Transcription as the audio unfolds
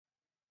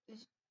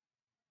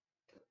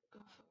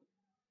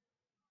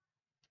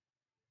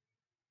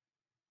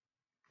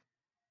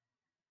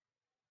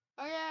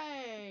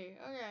Okay.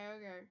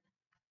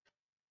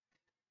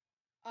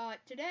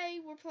 Today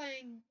we're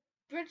playing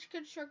Bridge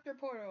Constructor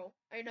Portal.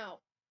 I know.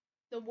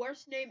 The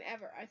worst name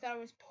ever. I thought it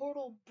was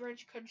Portal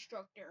Bridge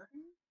Constructor.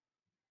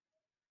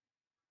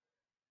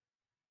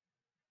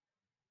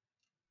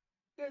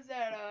 Because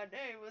that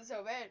name was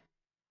so bad.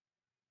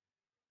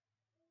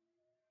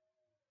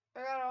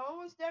 I got an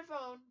almost dead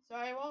phone, so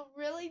I won't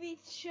really be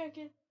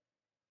checking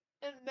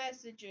in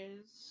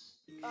messages.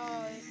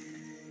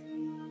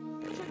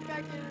 Check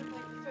back in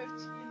like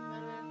 15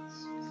 minutes.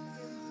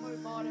 Just my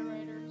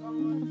moderators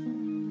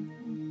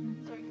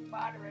on so you can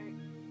moderate.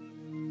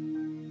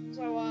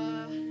 So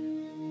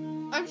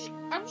I'm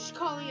just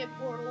calling it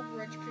Portal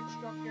Bridge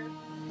Constructor.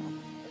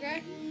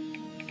 Okay?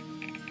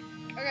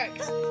 Okay.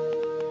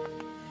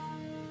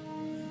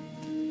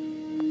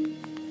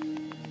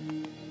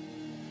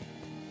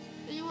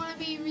 Do you want to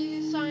be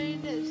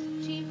reassigned as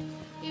chief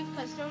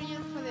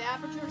custodian for the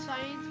Aperture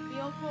Science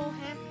Vehicle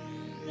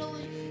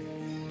Handling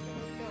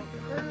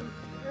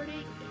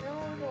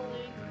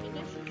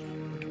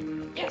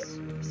Initiative? Yes!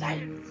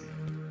 Science!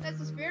 That's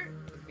the spirit.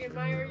 We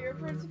admire your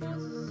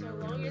principles so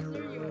long as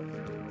they're yours.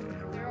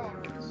 They're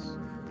ours.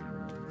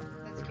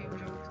 That's cute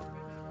jokes.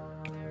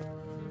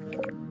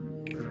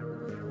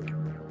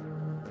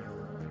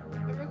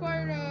 I'm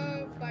required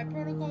by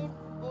protocol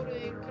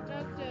to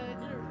conduct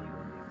an interview.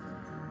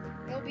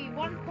 There'll be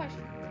one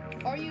question.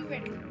 Are you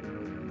ready?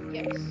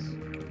 Yes.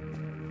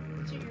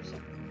 To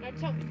yourself. Now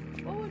tell me,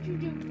 what would you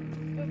do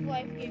if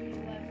life gave you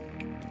life?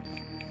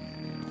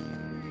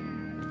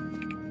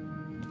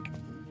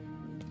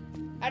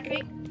 I'd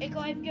make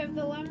life give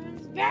the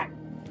lemons back.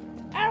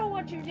 I don't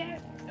want your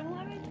lemons.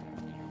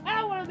 I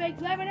don't want to make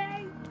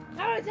lemonade.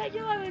 I want to take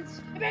your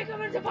lemons and make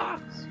them into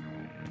bombs.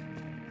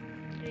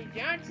 Any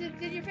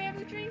Johnsons in your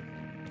family tree?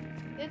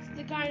 That's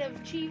the kind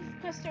of chief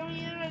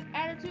custodian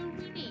attitude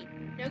we need.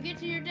 Now get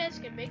to your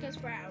desk and make us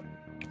proud.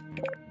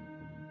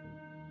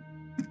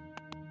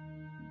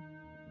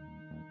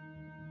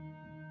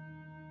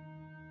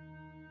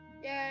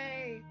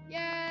 Yay!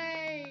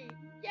 Yay!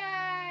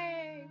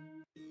 Yay!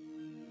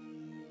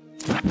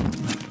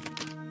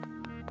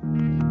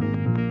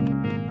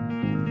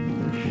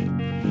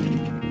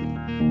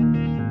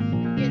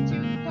 Get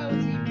too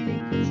cozy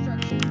with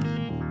construction.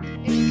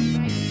 It's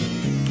nice.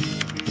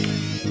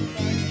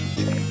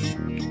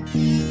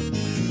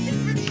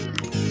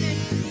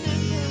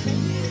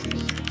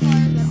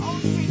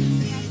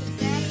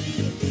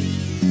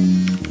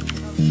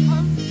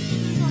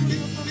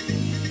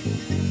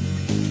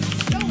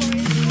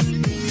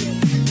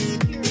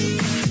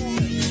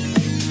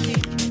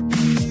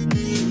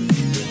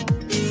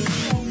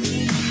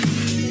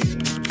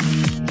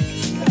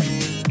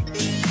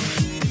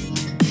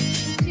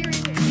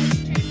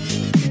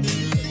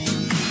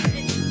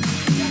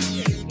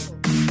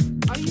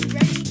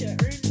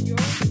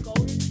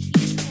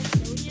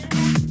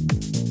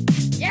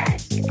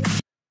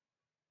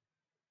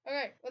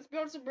 Let's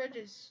build some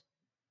bridges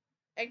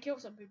and kill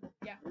some people.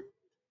 Yeah.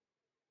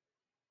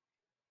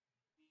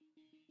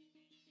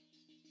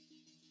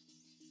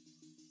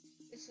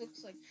 This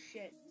looks like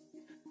shit.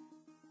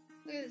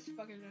 Look at this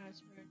fucking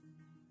ass bridge.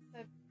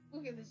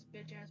 Look at this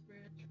bitch ass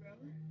bridge, bro.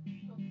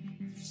 Oh.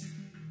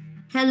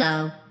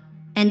 Hello,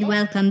 and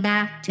welcome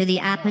back to the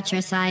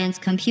Aperture Science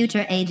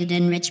Computer Aided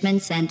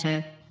Enrichment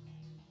Center.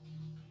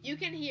 You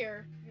can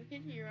hear. I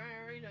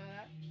already know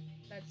that.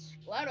 That's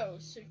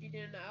GLaDOS, if you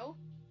didn't know.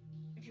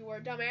 If you were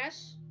a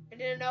dumbass and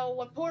didn't know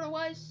what Portal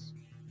was.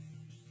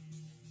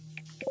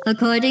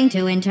 According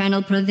to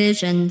internal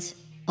provisions,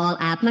 all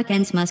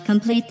applicants must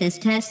complete this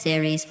test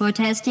series for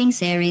testing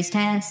series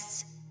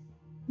tests.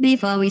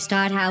 Before we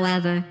start,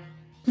 however,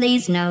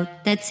 please note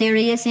that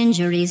serious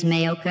injuries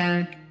may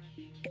occur.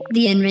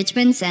 The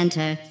Enrichment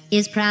Center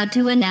is proud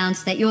to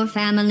announce that your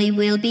family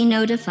will be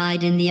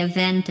notified in the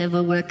event of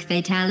a work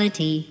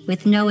fatality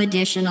with no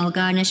additional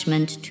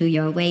garnishment to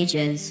your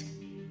wages.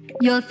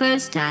 Your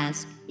first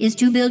task is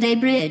to build a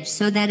bridge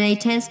so that a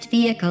test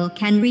vehicle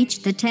can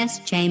reach the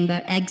test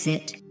chamber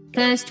exit.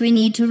 First, we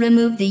need to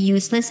remove the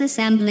useless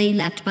assembly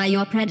left by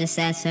your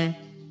predecessor,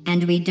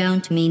 and we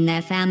don't mean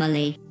their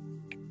family.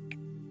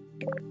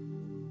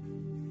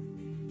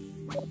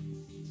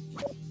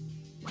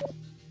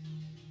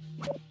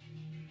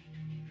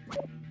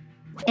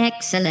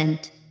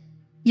 Excellent.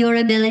 Your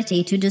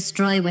ability to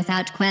destroy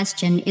without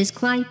question is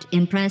quite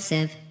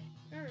impressive.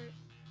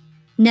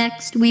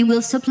 Next, we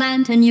will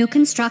supplant a new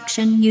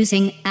construction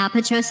using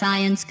Aperture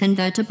Science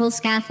convertible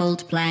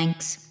scaffold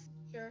planks.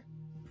 Sure.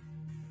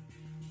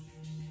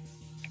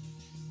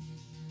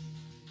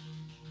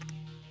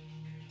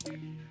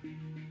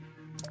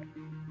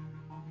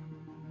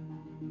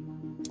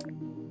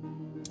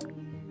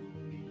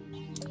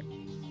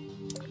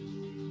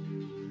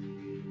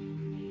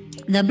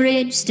 The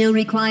bridge still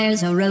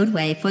requires a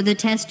roadway for the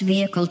test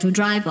vehicle to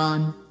drive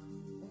on.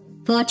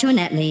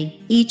 Fortunately,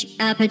 each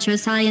Aperture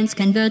Science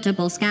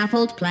convertible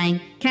scaffold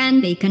plank can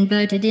be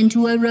converted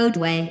into a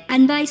roadway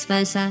and vice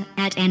versa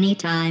at any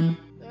time.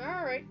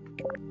 Alright.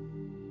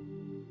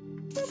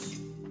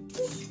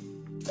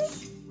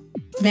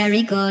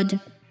 Very good.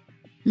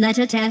 Let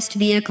a test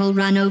vehicle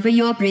run over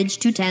your bridge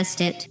to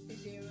test it.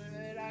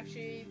 It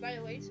actually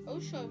violates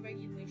Osha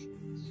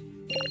regulations.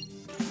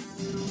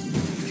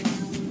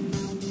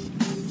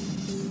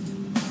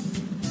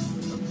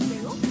 Looks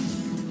stable.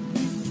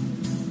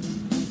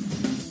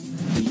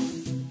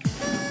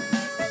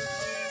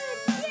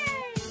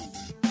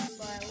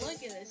 But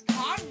look at this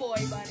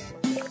convoy butter.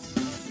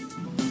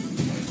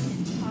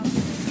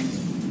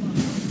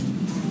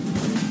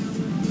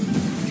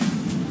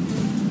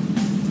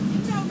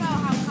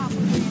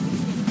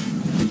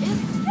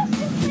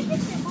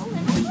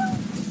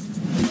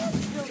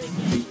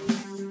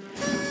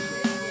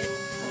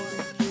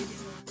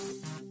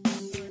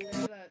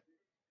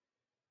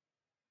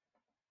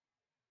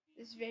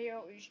 This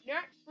video is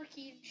not for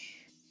kids.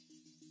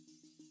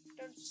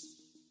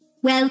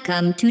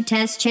 Welcome to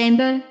Test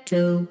Chamber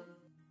 2.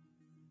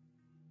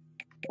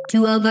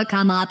 To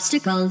overcome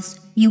obstacles,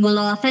 you will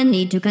often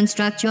need to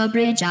construct your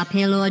bridge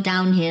uphill or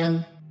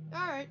downhill.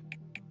 Alright.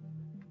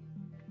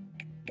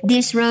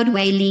 This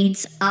roadway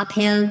leads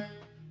uphill,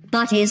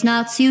 but is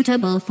not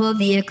suitable for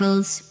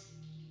vehicles.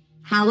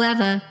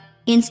 However,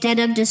 instead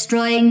of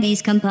destroying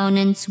these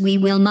components, we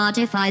will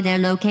modify their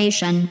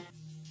location.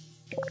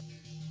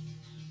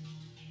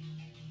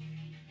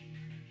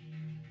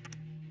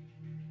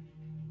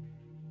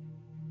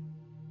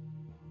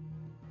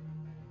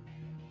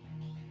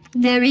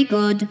 Very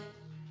good.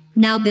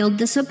 Now build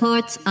the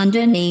supports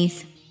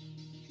underneath.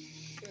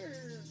 Sure.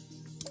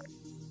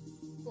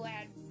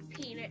 Glad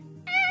peanut.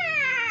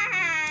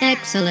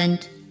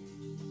 Excellent.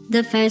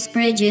 The first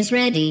bridge is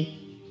ready.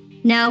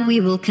 Now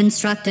we will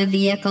construct a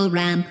vehicle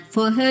ramp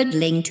for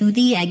hurdling to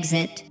the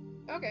exit.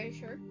 Okay,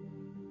 sure.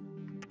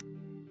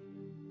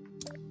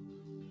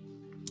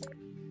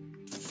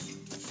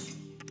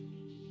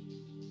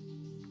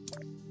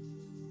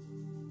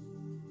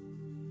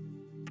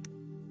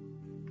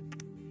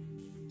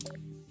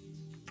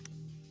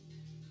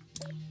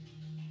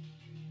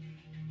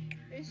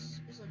 This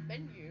is a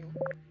menu.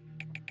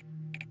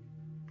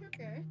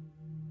 Okay.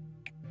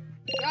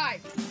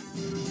 Drive.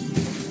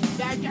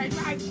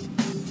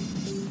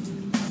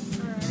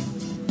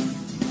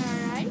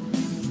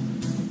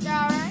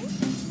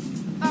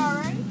 Drive.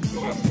 Alright.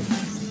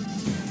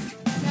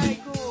 Very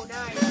cool,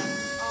 nice.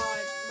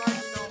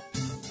 Marginal.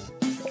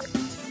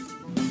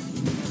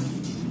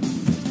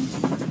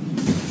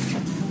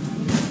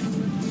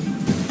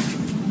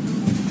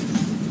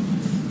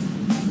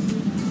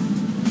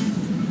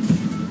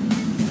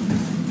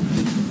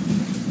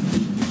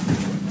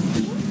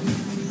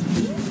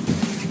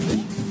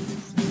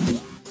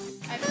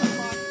 I've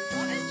unlocked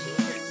one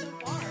achievement so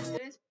far.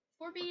 It is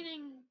for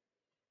beating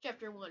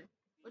Chapter 1,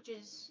 which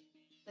is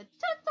the tutorial.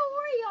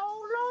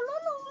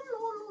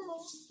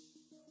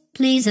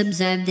 Please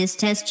observe this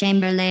test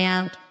chamber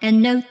layout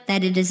and note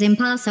that it is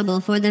impossible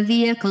for the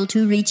vehicle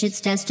to reach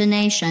its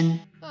destination.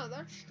 Oh,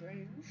 that's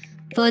strange.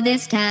 For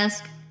this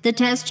task, the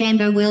test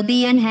chamber will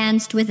be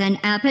enhanced with an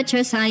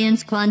aperture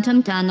science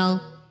quantum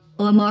tunnel,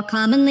 or more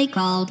commonly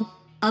called,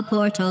 a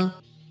portal.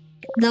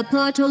 The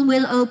portal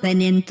will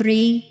open in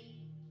 3,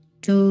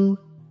 2,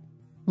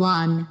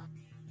 1.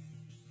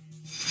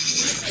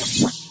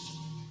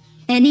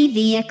 Any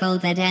vehicle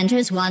that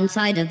enters one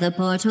side of the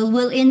portal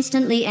will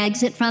instantly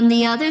exit from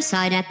the other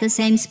side at the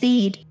same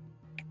speed.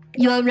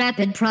 Your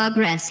rapid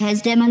progress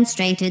has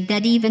demonstrated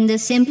that even the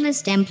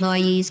simplest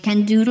employees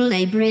can doodle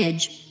a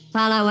bridge,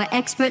 while our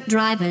expert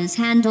drivers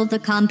handle the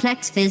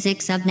complex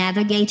physics of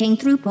navigating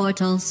through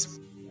portals.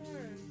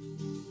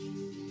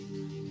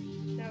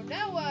 No.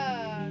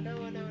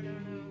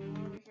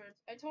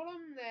 I told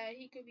him that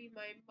he could be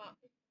my mod.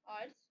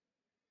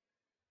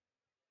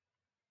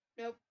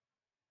 Nope.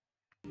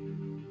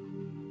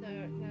 No.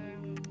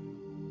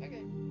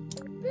 Okay.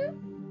 Boop.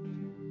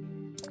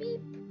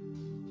 Beep.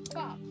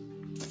 Bop.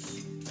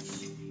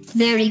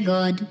 Very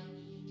good.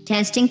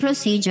 Testing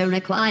procedure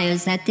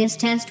requires that this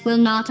test will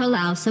not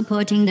allow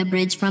supporting the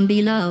bridge from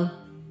below.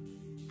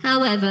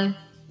 However,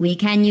 we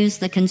can use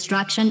the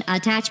construction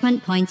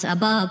attachment points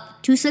above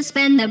to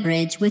suspend the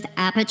bridge with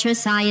Aperture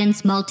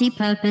Science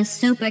multi-purpose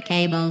super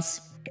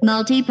cables.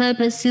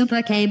 Multi-purpose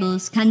super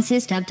cables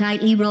consist of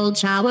tightly rolled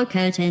shower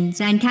curtains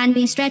and can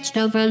be stretched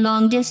over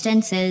long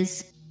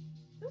distances.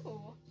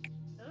 Ooh,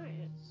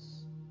 nice.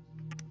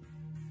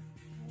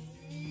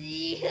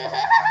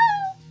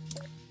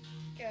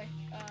 Okay,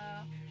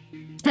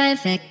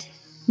 Perfect.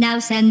 Now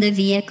send the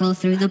vehicle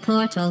through the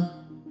portal.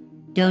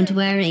 Don't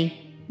worry.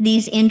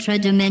 These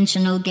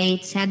intra-dimensional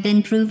gates have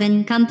been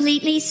proven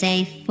completely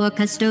safe for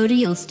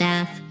custodial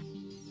staff.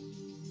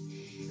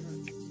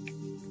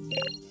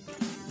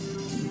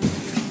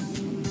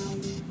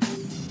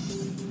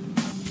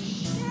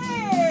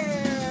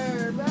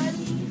 sure,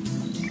 buddy.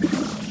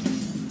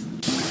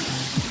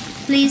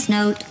 Please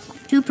note,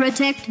 to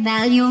protect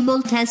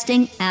valuable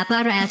testing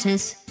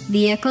apparatus,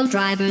 vehicle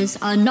drivers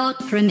are not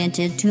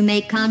permitted to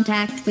make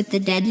contact with the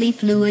deadly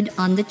fluid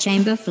on the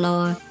chamber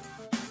floor.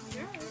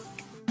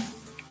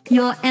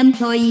 Your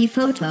employee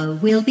photo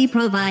will be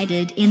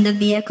provided in the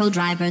vehicle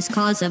driver's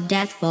cause of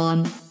death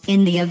form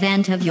in the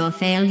event of your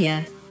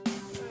failure.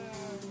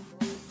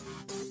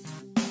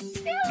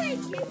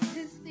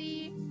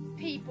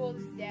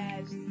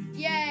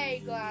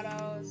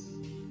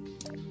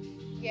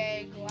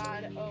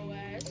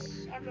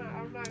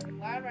 I'm not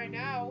glad right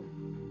now.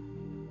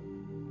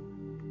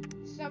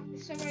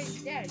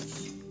 Somebody's dead.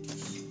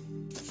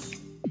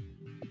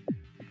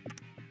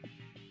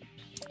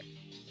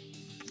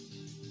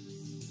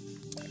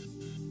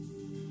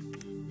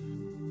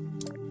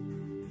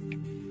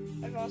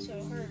 I've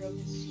also heard of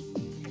this.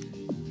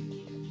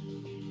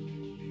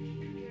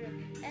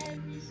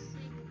 Every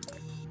single,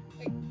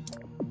 like,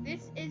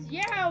 this is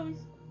your house.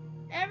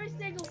 Every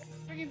single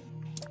freaking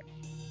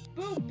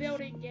boot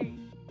building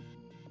game.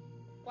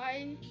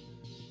 Why?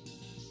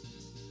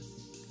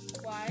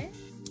 Why?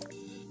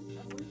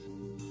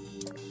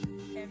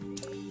 Every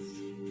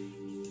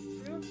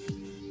room.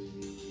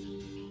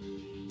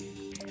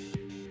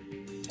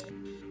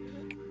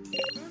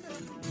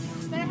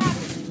 That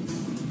happened.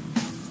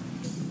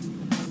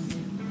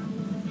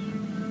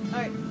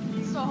 Alright,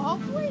 so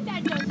hopefully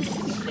that doesn't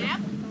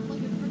snap like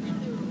a freaking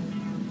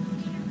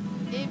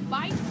noodle. It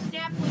might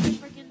snap like a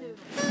freaking noodle.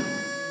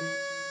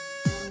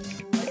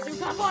 Let's do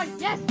come on!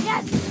 Yes!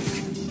 Yes!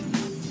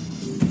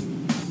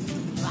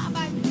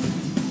 Bye-bye.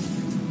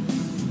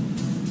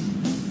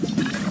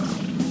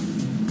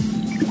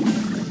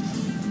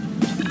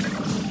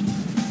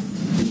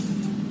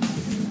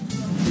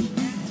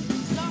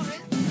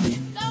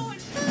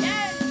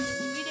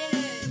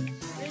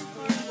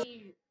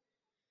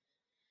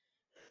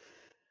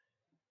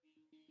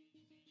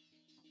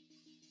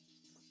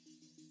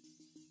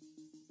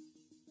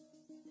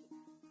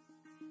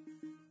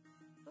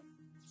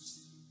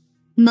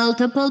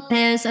 Multiple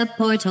pairs of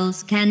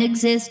portals can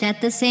exist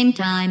at the same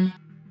time.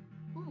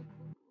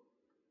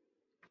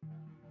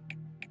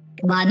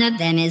 One of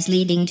them is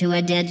leading to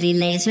a deadly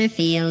laser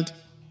field.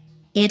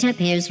 It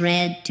appears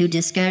red to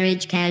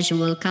discourage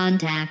casual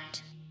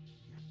contact.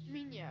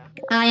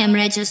 I am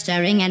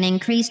registering an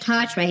increased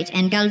heart rate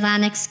and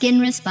galvanic skin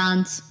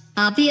response,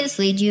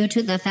 obviously due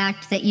to the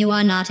fact that you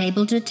are not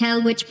able to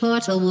tell which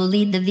portal will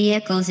lead the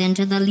vehicles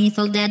into the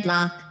lethal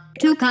deadlock.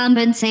 To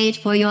compensate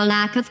for your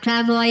lack of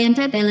clairvoyant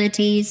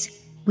abilities,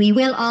 we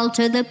will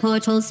alter the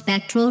portal's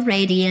spectral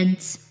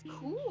radiance.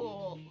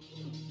 Cool.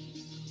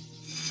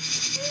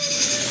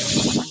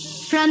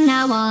 From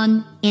now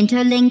on,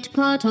 interlinked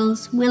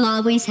portals will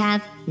always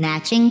have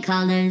matching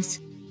colors.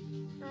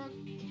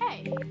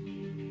 Okay.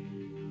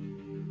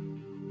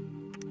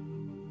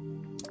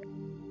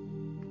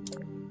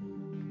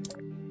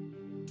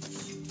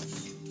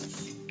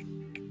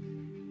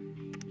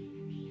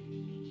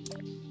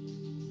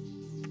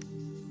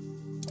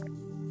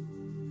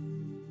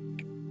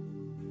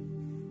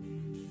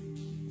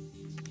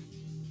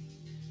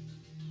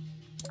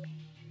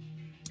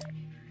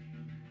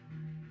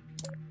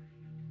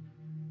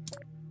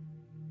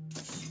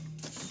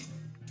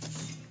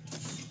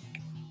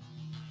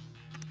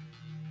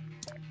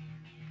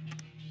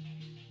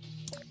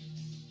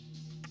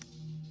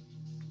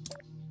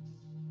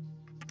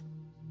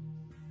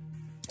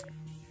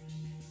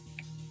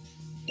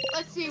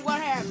 Let's see what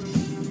happens.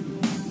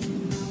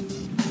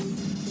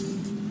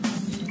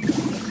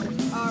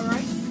 All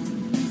right.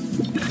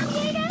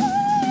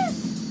 Yes!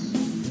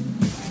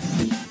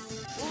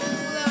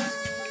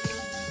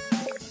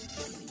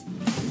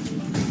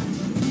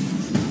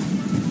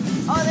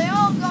 Oh, they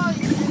all go.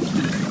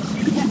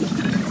 Yeah.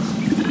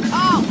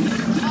 Oh,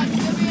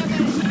 give me a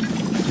minute.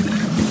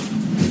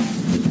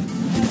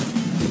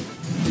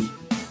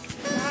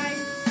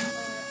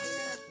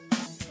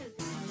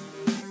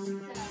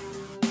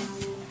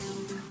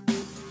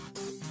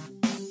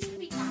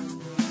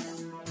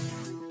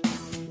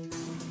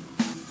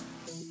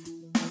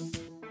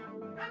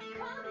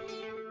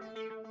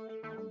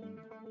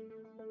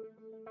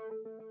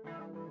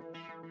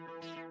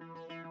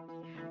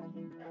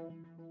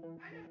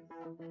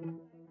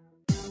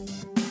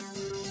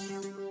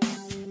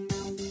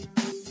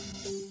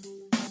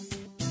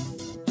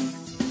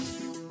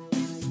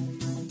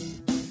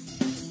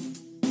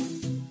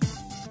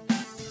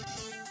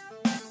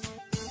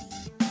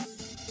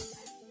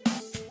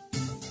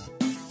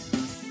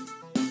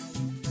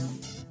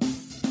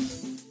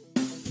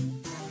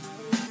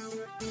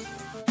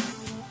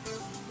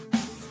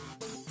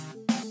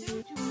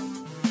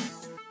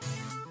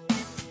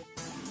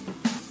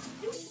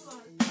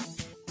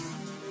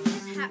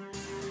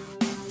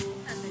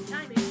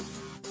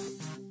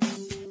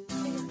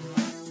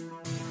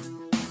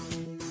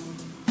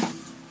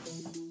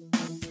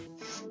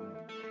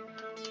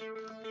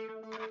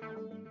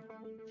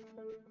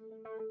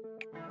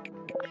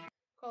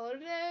 Call it a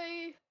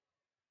day.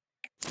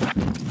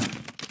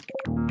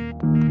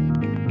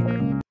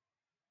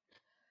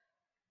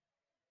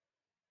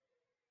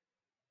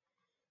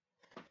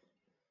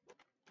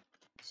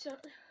 So.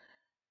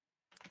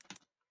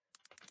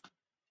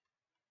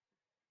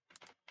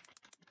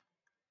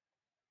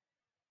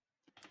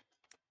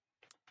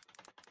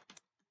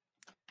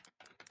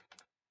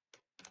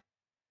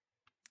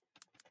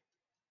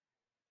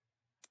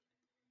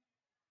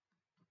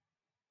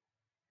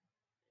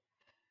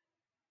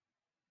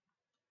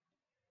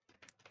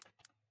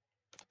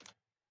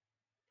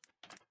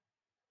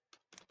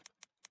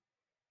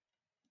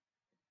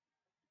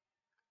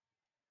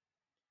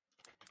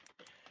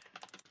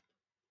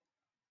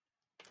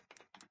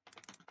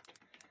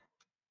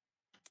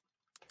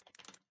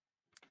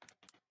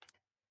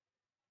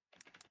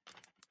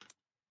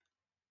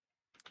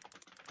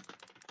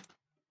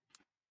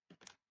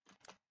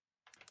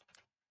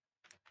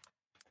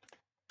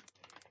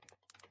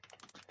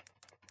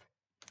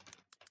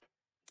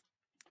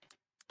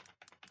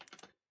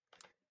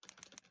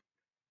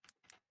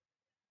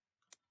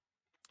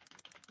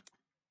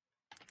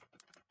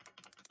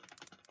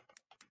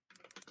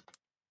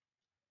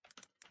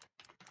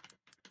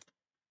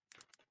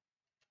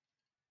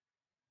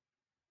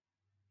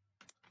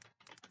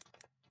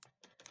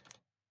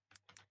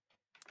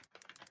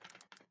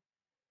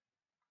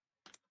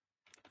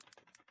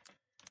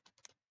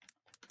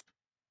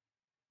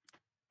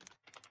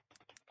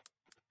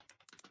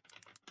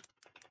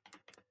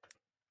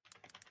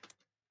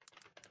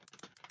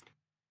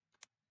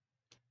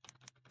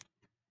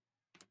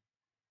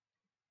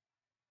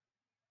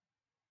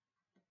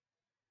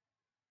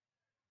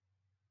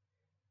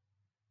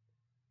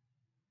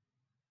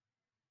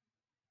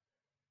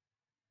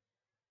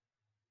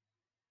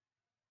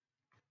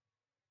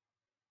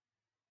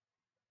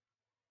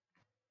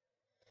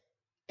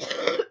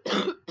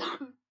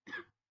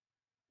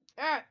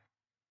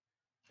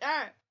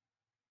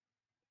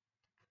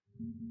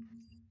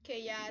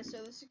 Okay, yeah,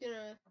 so this is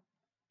gonna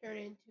turn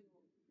into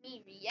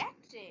me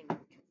reacting to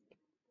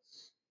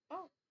things.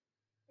 Oh.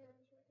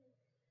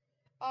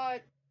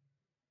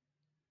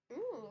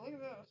 Ooh, look at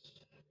this.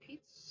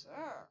 Pizza.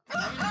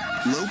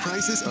 Low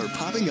prices are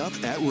popping up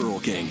at Rural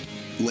King.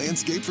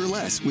 Landscape for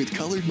less with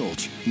colored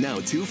mulch. Now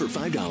 2 for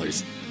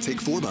 $5. Take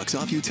 $4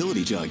 off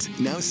utility jugs.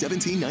 Now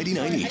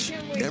 $17.99 each.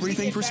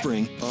 Everything for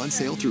spring on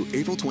sale through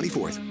April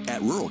 24th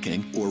at Rural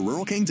King or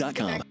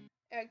ruralking.com.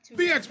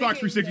 The Xbox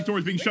 360 store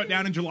is being shut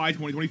down in July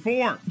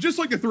 2024. Just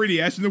like the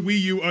 3DS and the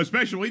Wii U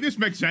especially, this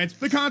makes sense.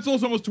 The console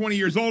is almost 20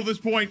 years old at this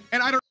point,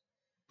 and I don't...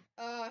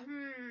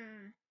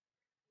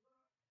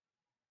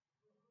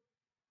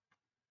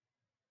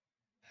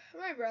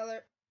 My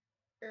brother,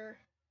 I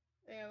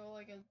have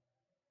like a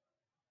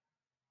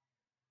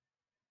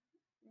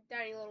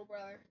tiny little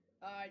brother.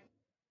 I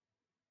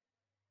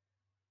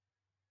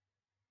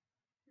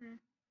can't.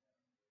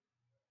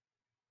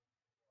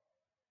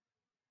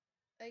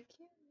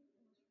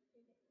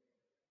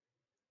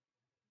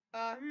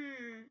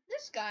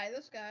 This guy,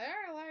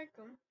 I like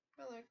him.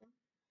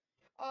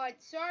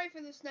 Sorry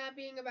for the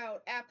snapping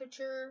about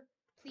aperture.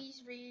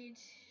 Please read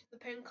the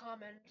pinned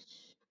comment.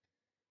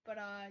 But,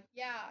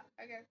 yeah,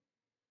 okay.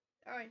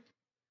 Alright.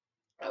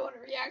 I want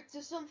to react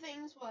to some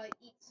things while I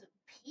eat some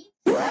pizza.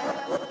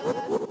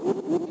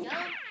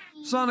 Yum.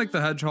 Sonic the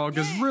Hedgehog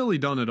has really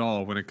done it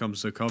all when it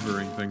comes to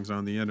covering things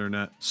on the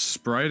internet.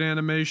 Sprite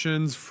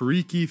animations,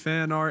 freaky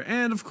fan art,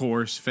 and of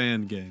course,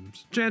 fan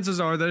games. Chances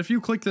are that if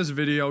you click this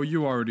video,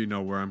 you already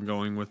know where I'm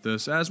going with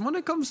this, as when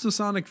it comes to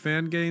Sonic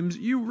fan games,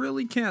 you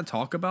really can't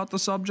talk about the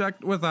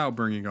subject without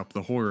bringing up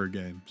the horror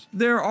games.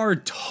 There are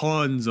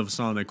tons of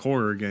Sonic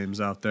horror games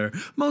out there,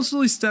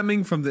 mostly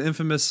stemming from the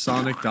infamous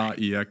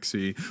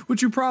Sonic.exe,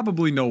 which you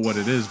probably know what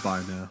it is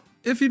by now.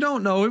 If you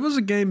don't know, it was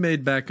a game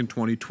made back in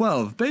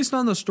 2012, based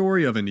on the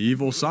story of an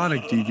evil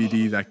Sonic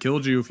DVD that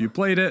killed you if you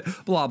played it,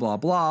 blah blah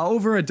blah,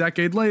 over a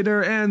decade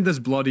later, and this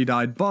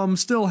bloody-eyed bum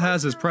still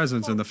has his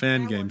presence in the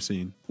fan game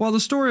scene. While the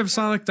story of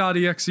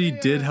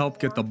Sonic.exe did help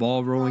get the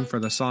ball rolling for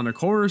the Sonic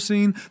horror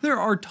scene, there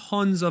are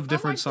tons of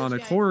different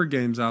Sonic horror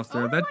games out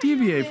there that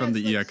deviate from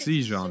the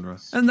EXE genre.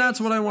 And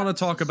that's what I want to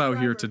talk about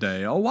here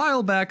today. A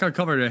while back I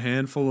covered a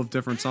handful of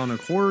different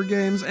Sonic horror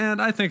games, and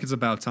I think it's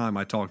about time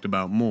I talked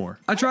about more.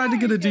 I tried to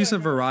get a decent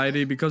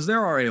variety because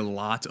there are a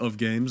lot of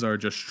games that are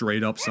just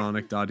straight up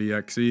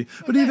Sonic.exe,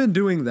 but even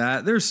doing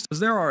that,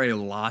 there are a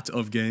lot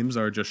of games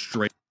that are just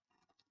straight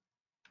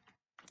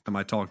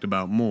I talked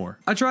about more.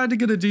 I tried to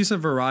get a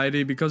decent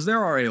variety because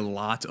there are a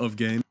lot of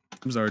games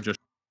that are just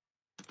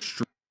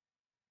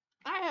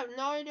I have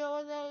no idea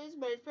what that is,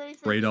 but it's pretty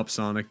straight up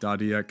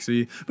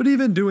Sonic.exe, but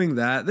even doing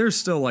that, there's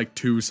still like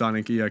 2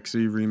 Sonic EXE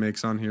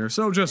remakes on here,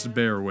 so just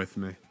bear with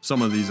me.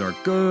 Some of these are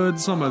good,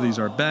 some of these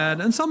are bad,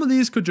 and some of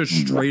these could just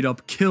straight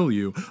up kill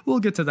you. We'll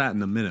get to that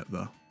in a minute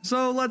though.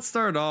 So let's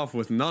start off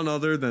with none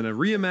other than a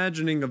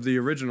reimagining of the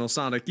original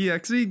Sonic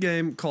EXE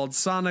game called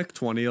Sonic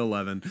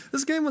 2011.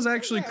 This game was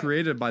actually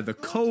created by the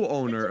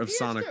co-owner of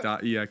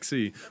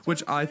Sonic.exe,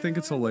 which I think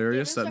it's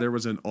hilarious that there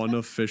was an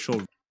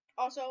unofficial...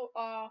 Also,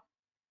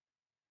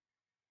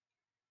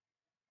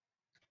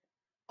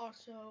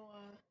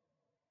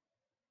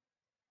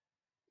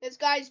 this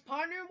guy's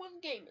partnered with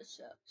Gamer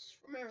Subs.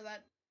 Remember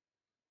that.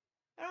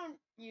 I don't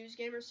use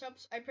Gamer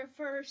Subs. I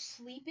prefer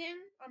sleeping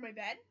on my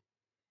bed.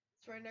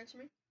 It's right next to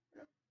me.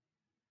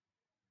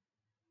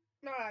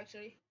 No,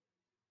 actually.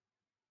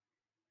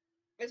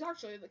 It's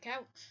actually the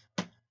couch.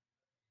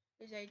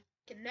 Because I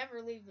can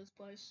never leave this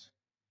place.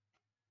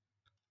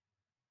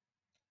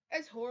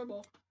 It's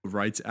horrible.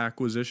 Rights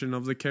acquisition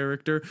of the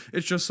character.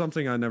 It's just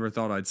something I never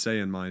thought I'd say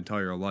in my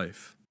entire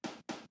life.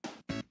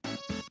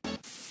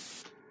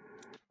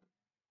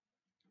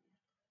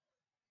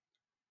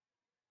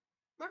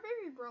 My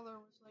baby brother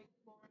was like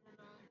born in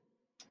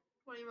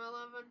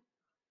 2011.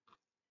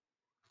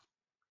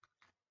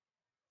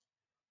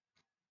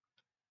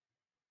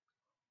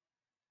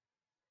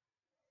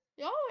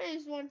 He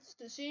always wants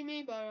to see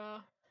me,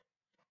 but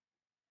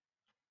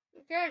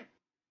he can't.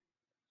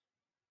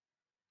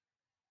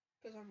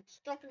 Because I'm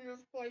stuck in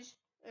this place,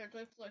 and it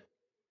takes like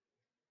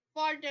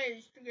 5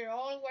 days to get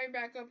all the way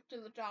back up to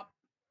the top.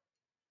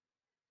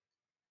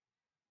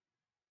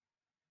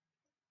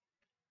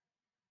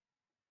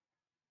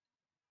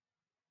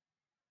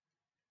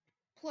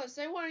 Plus,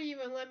 they won't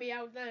even let me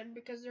out then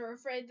because they're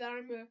afraid that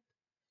I'm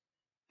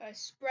a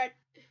spread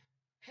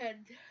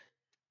head.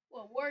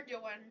 What we're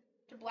doing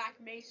to Black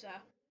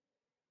Mesa.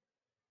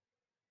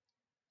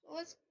 So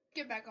let's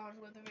get back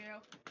on with the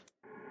video.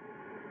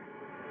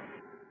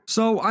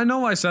 So, I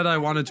know I said I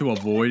wanted to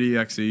avoid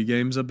EXE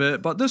games a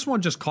bit, but this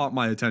one just caught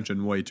my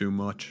attention way too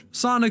much.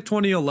 Sonic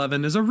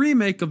 2011 is a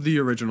remake of the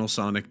original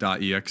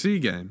Sonic.exe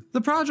game.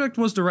 The project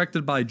was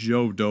directed by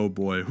Joe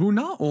Doughboy, who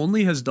not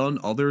only has done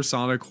other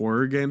Sonic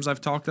horror games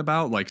I've talked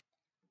about, like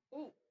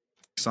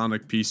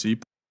Sonic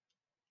PC.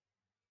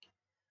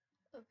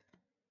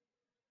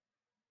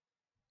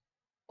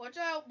 Watch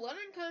out, blood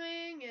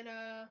incoming and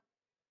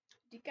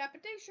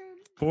decapitation.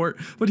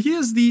 But he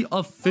is the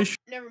official.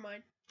 Oh, never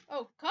mind.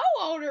 Oh,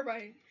 co-owner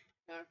by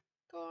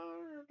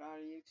Co-owner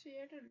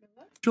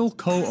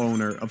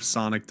of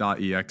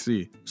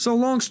Sonic.exe. So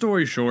long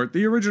story short,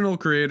 the original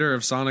creator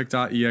of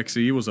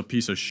Sonic.exe was a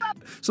piece of shit.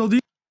 So the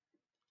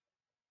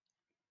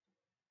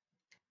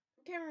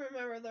I can't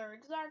remember their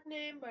exact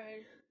name, but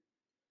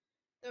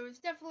there was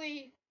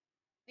definitely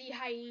the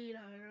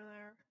hyena in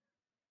there.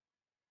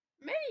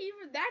 Maybe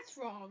even that's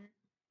wrong.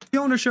 The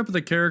ownership of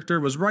the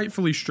character was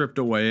rightfully stripped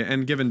away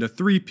and given to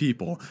 3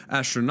 people,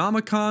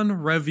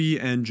 Astronomicon,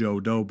 Revy, and Joe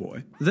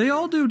Doughboy. They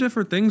all do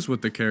different things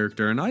with the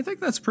character, and I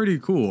think that's pretty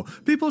cool.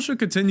 People should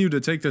continue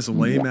to take this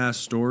lame-ass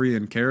story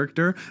and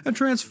character and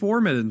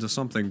transform it into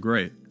something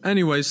great.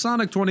 Anyway,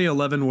 Sonic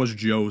 2011 was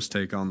Joe's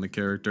take on the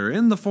character,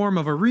 in the form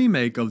of a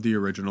remake of the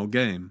original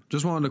game.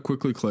 Just wanted to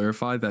quickly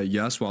clarify that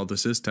yes, while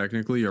this is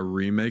technically a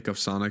remake of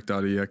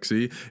Sonic.exe,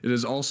 it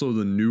is also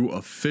the new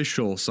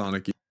official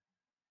Sonic.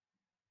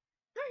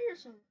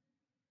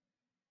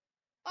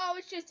 Oh,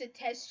 it's just a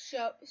test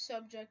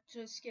subject,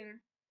 just getting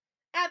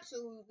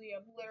absolutely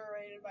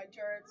obliterated by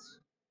turrets.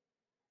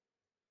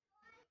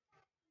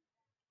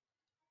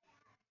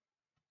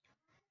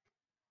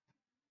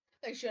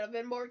 They should have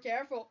been more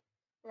careful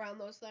around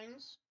those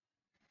things.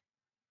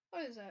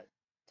 What is that?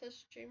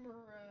 Test chamber,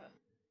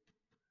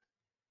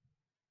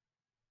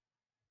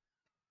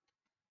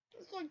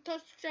 it's like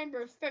test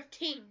chamber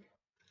 15.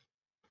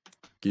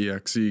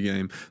 EXE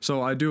game,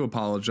 so I do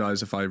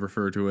apologize if I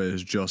refer to it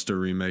as just a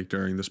remake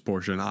during this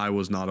portion. I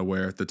was not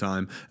aware at the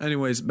time.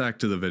 Anyways, back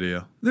to the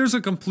video. There's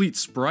a complete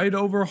sprite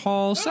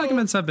overhaul,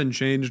 segments have been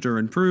changed or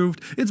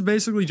improved, it's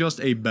basically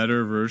just a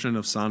better version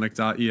of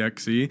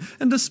Sonic.exe,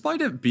 and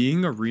despite it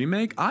being a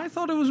remake, I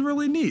thought it was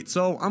really neat,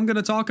 so I'm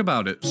gonna talk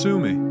about it. Sue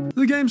me.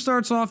 The game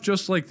starts off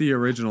just like the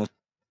original.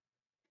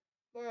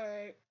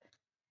 Right.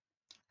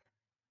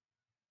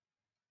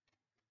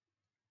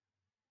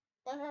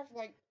 I have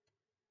like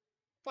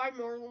 5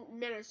 more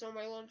minutes on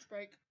my lunch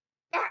break.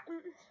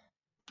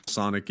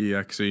 Sonic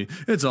EXE.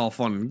 It's all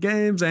fun and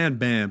games, and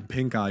bam,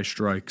 pink eye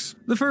strikes.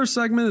 The first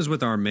segment is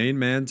with our main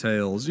man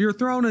Tails. You're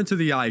thrown into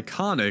the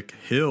iconic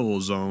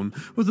hill zone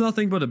with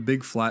nothing but a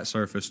big flat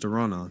surface to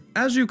run on.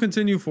 As you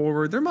continue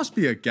forward, there must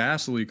be a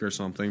gas leak or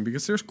something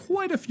because there's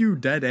quite a few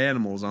dead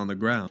animals on the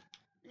ground.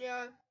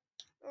 Yeah,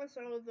 that's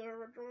how the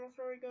original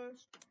story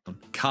goes.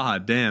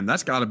 God damn,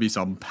 that's gotta be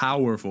some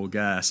powerful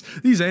gas.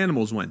 These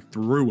animals went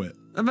through it.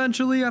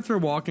 Eventually, after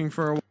walking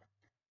for a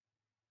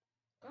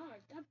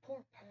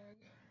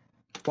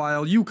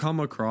while, you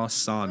come across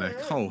Sonic.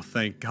 Oh,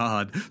 thank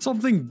God.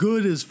 Something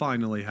good is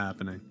finally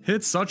happening.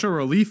 It's such a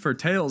relief for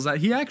Tails that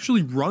he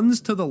actually runs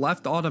to the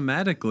left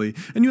automatically,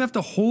 and you have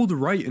to hold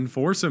right and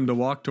force him to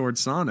walk towards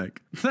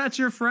Sonic. That's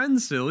your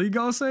friend, silly.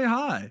 Go say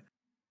hi.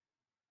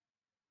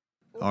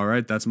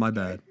 Alright, that's my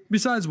bad.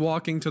 Besides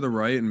walking to the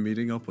right and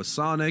meeting up with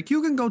Sonic,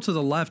 you can go to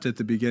the left at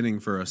the beginning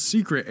for a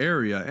secret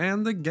area,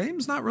 and the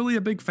game's not really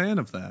a big fan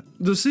of that.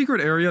 The secret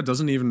area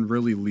doesn't even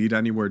really lead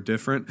anywhere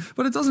different,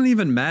 but it doesn't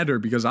even matter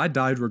because I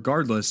died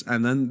regardless,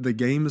 and then the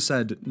game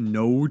said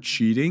no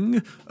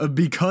cheating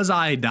because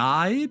I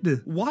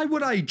died? Why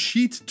would I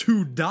cheat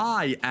to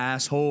die,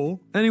 asshole?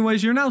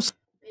 Anyways, you're now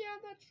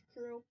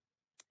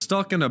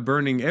stuck in a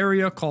burning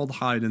area called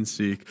hide and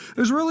seek.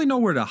 There's really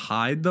nowhere to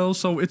hide though,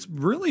 so it's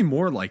really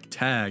more like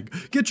tag.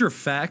 Get your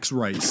facts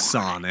right,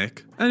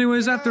 Sonic.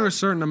 Anyways, after a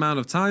certain amount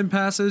of time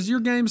passes, your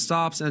game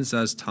stops and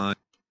says time.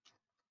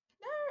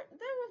 There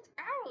was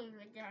Alan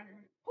again.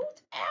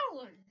 Who's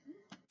Alan?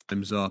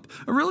 Time's up.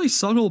 A really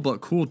subtle but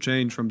cool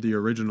change from the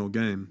original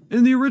game.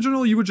 In the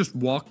original, you would just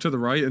walk to the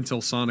right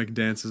until Sonic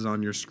dances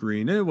on your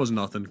screen. It was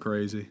nothing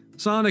crazy.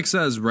 Sonic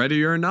says,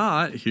 "Ready or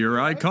not, here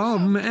I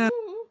come," and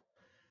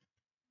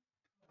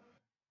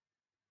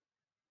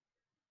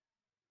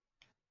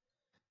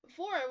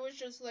before it was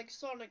just like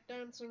Sonic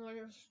dancing on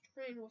your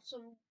screen with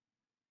some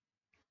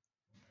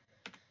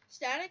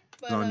static,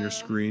 but on your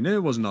screen,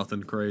 it was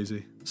nothing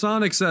crazy.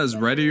 Sonic says,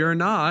 "Ready or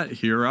not,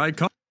 here I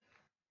come."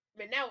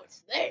 But now it's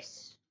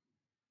this.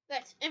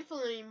 That's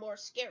infinitely more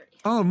scary.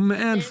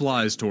 And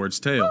flies towards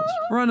Tails.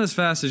 Run as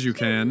fast as you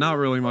can, not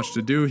really much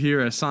to do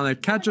here as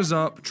Sonic catches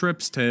up,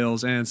 trips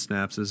Tails, and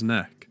snaps his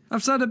neck.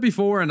 I've said it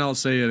before and I'll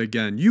say it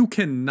again, you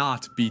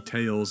cannot beat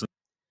Tails.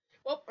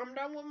 Well, I'm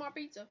done with my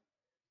pizza.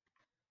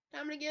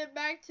 Time to get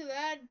back to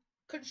that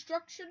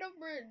construction of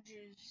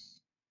bridges.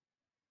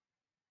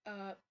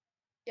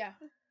 Yeah.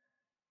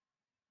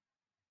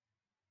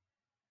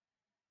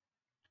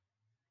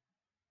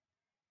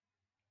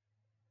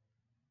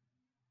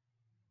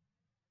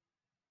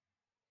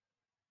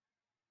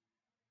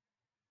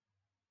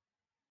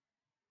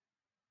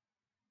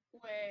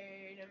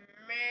 Wait a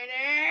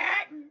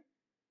minute.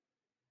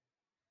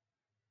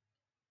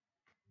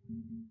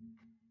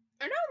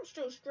 I know I'm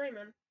still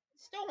screaming.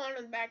 It's still on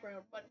in the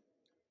background, but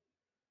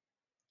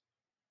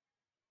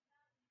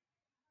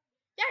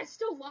yeah, it's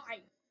still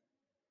live.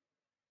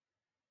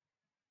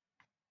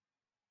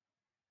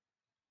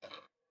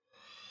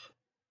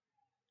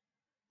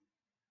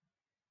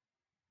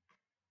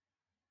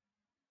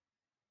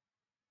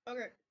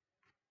 Okay.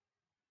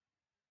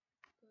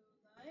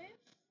 Live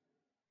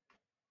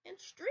and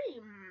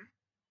stream.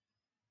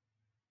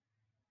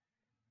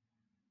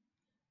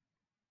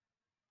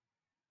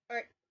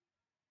 Alright.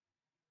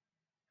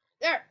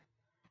 There!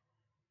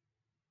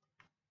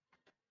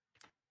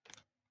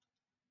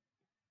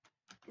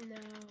 Now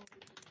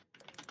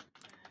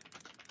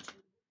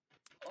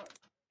or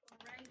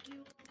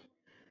regular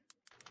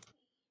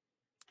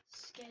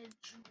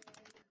schedule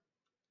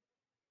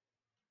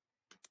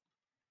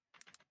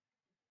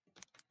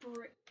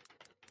break.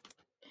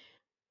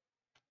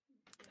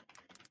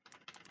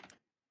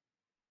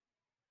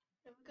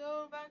 Then we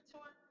go back to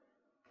our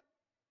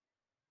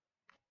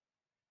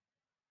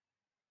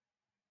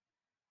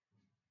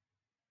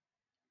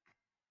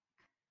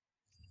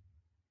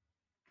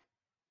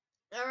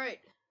alright.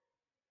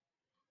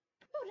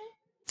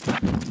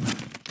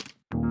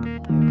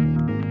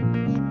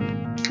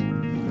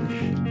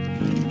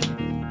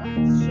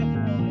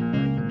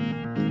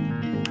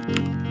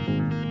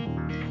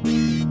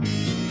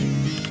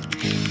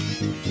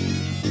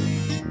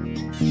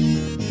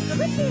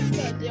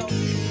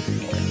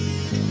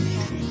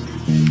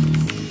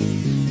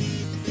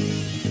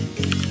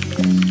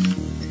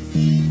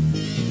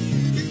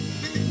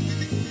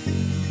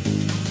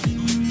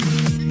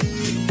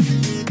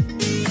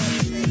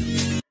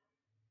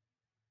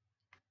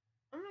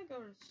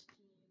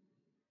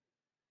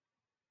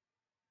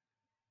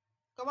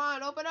 Come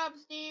on, open up,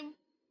 Steam.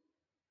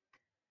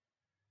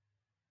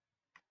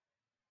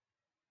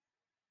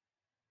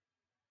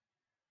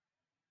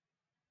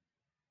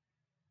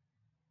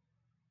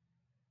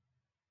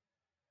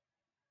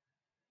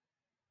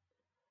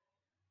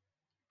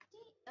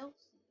 DLC.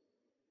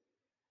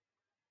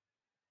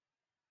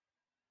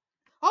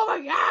 Oh my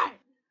god!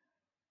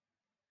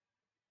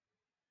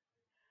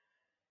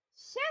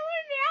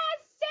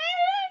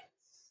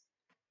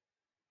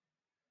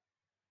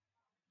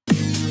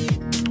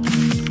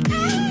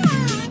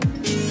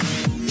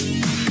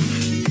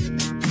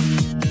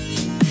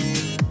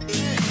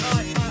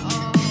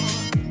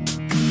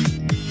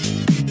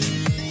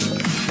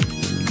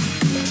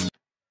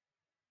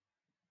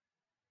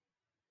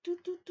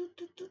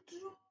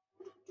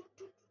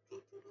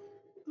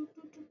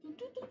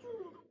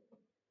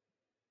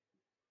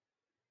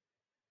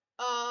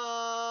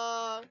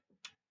 I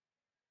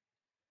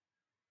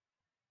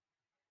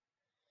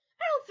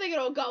don't think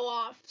it'll go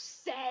off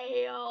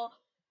sale.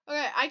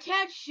 Okay, I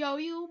can't show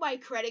you my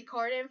credit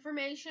card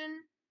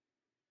information.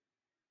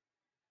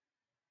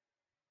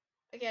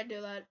 I can't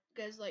do that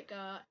because, like,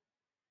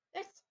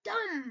 that's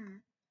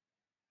dumb.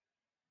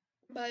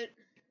 But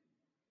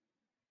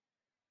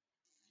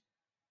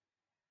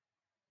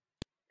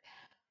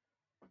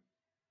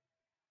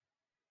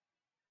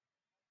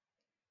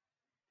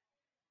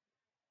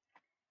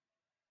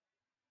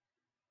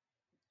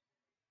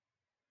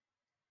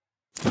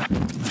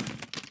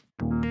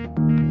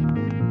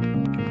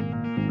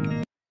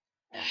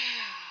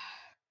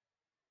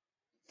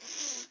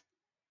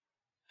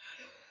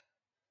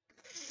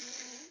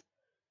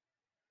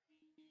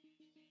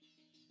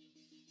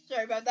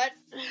sorry about that.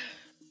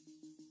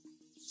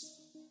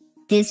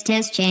 This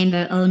test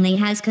chamber only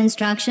has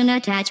construction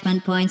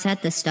attachment points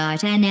at the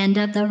start and end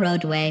of the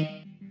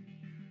roadway.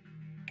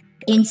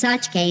 In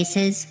such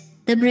cases,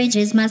 the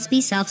bridges must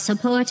be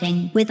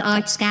self-supporting, with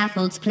arch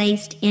scaffolds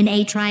placed in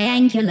a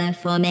triangular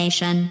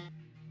formation.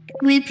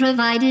 We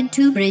provided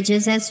 2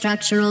 bridges as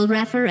structural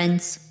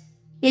reference.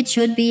 It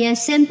should be a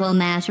simple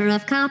matter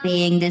of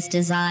copying this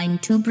design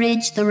to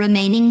bridge the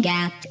remaining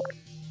gap.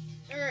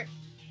 Alright.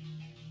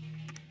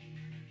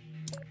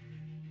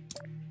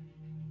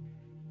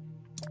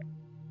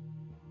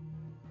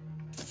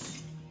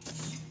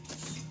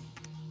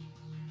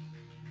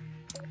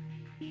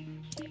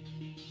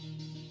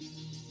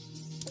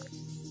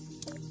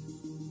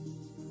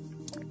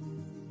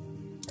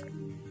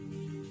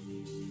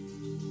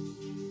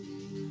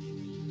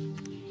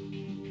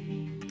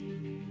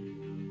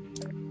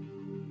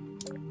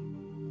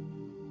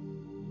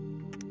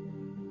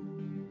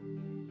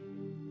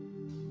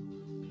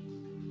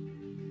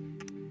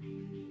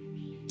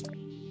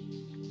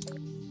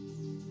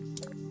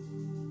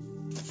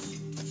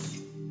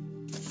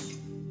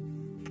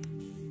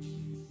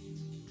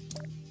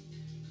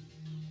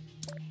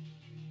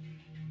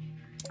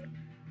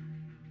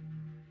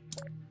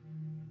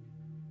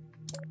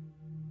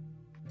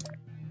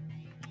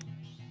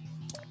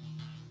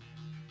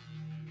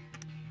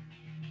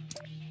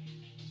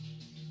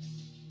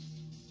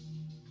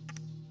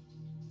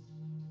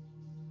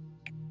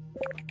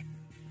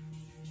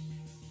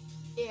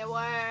 It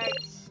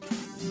works.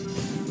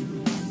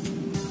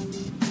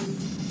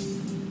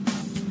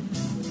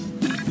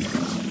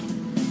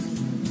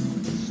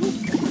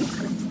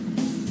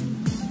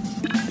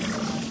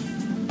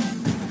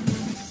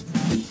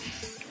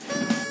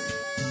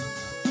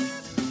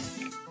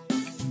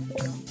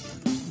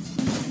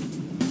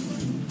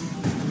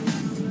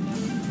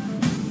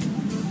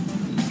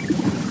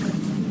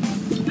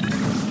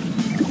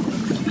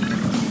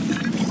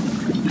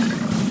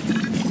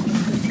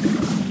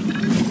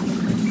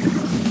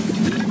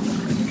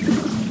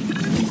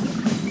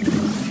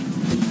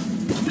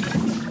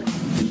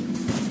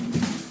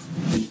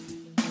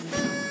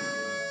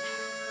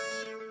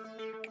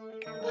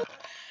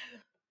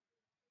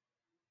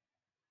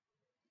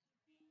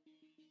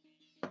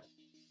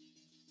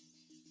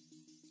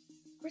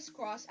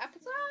 crisscross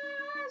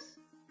applesauce.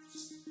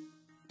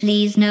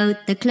 Please note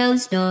the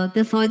closed door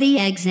before the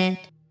exit.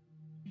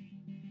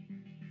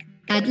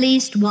 At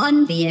least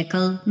one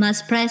vehicle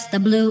must press the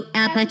blue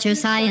Aperture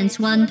Science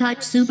One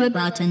Touch Super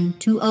button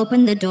to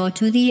open the door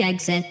to the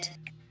exit.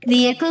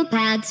 Vehicle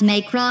paths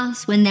may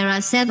cross when there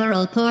are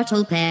several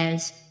portal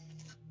pairs.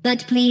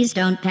 But please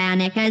don't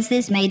panic, as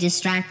this may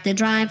distract the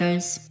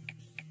drivers.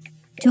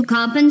 To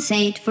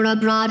compensate for a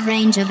broad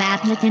range of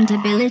applicant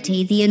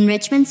ability, the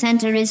Enrichment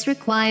Center is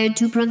required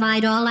to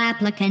provide all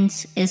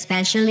applicants,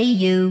 especially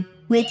you,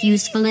 with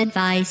useful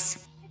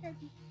advice.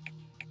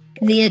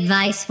 The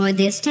advice for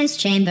this test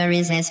chamber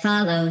is as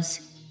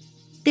follows.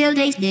 Build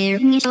a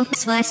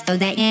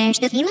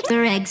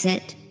for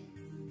exit.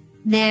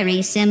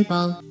 Very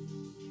simple.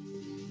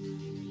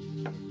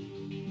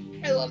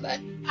 I love that.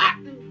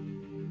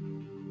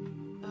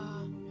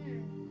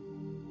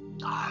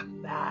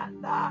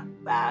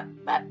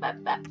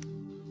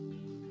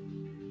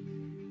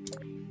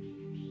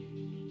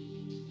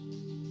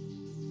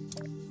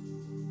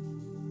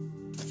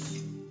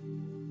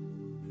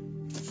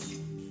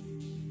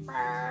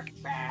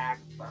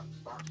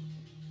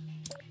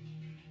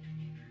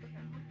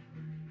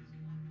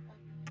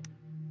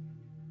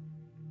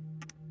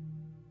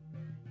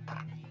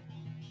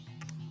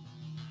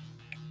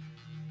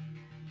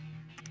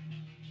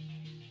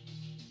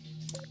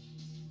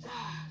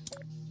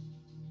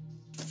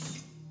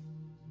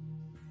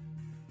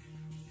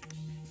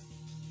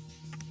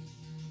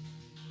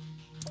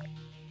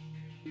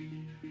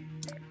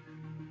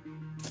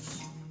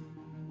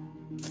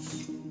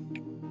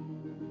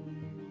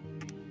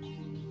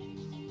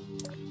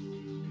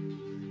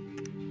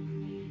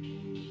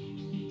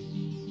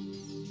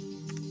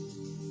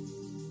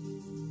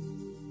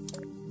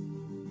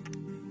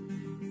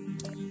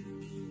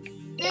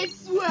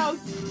 This will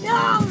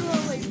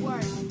totally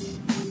work.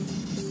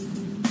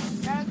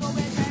 Gotta go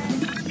back there.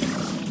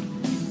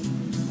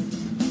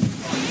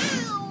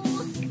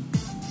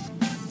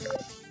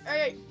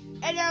 Alright,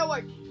 and that'll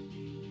work.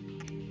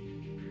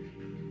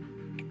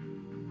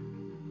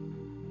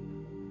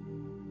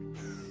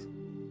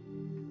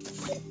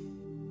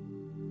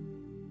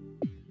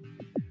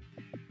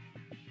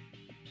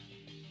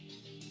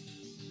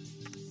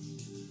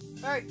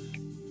 Alright.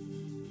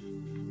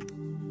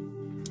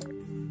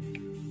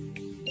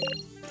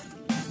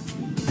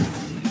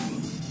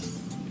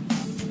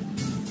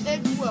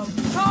 It will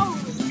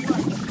totally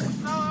work.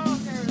 Oh, I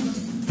don't care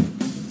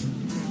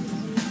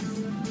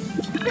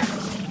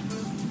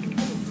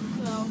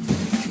about stop.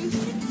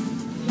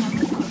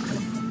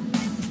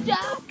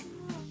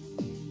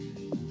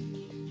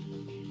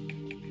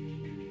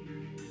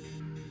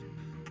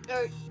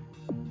 Alright.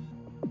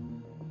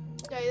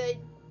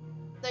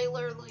 They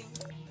literally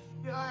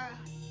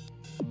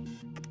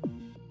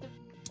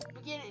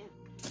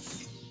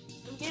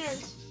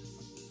beginners.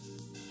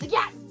 The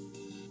cat.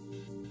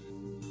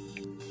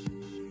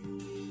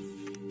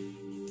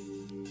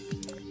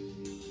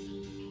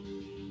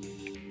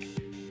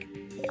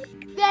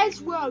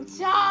 This will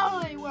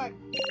totally work.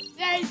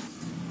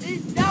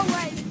 There's no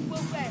way this will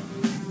fail.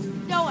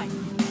 No way.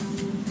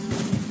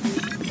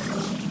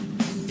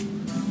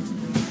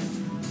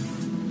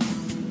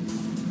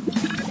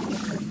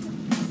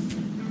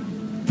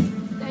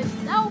 There's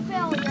no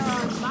failure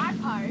on my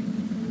part.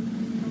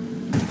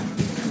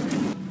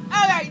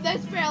 Alright,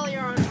 there's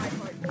failure on my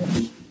part.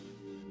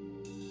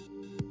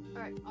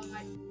 Alright,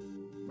 alright.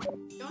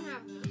 Don't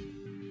have this.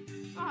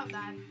 Don't have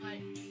that, but...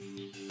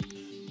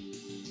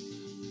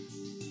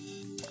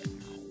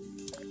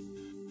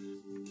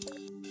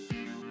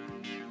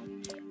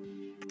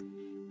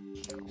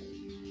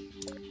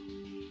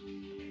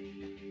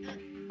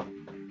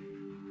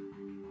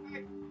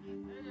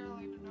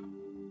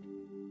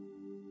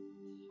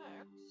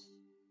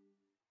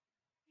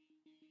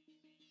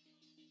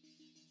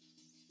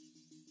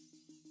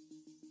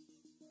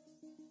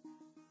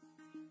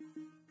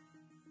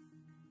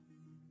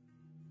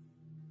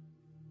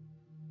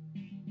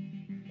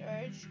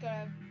 Alright, just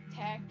gotta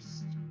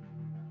text.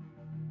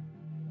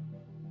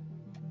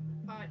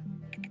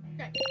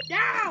 Okay,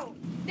 now!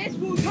 This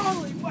will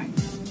totally work!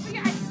 We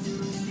got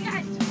support! We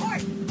got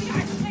support! We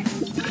got to do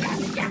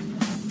it!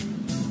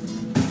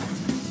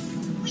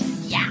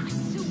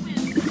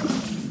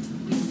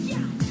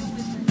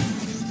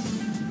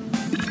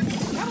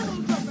 Have a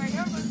little truck right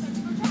here, but let's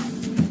go try.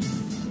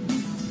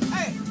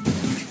 Alright.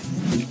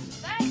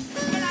 Let's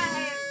get out of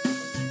here.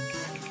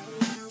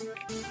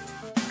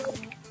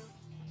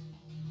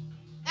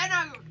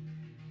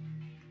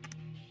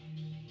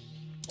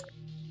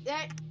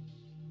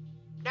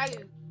 Now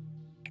you.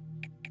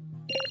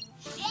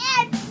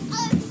 Shit!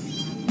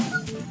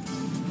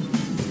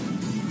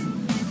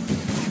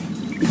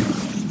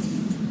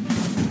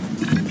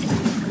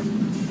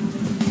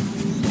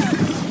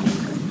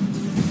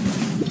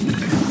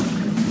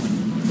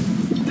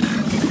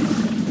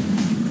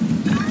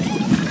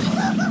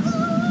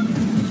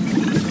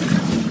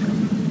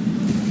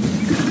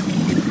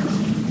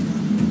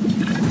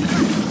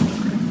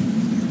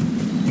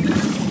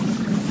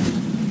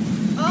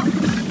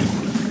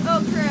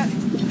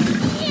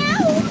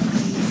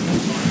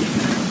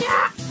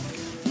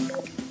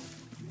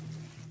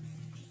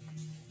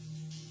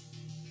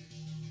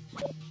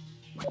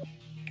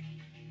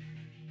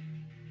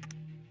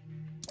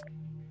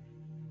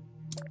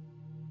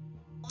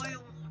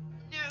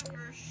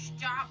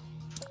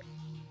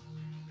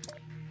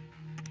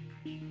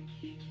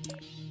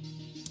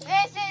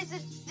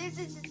 This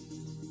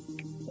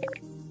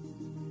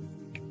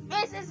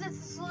is the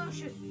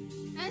solution.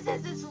 This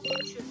is the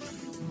solution.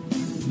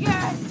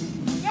 Yes!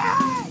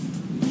 Yes!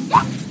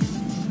 Yes!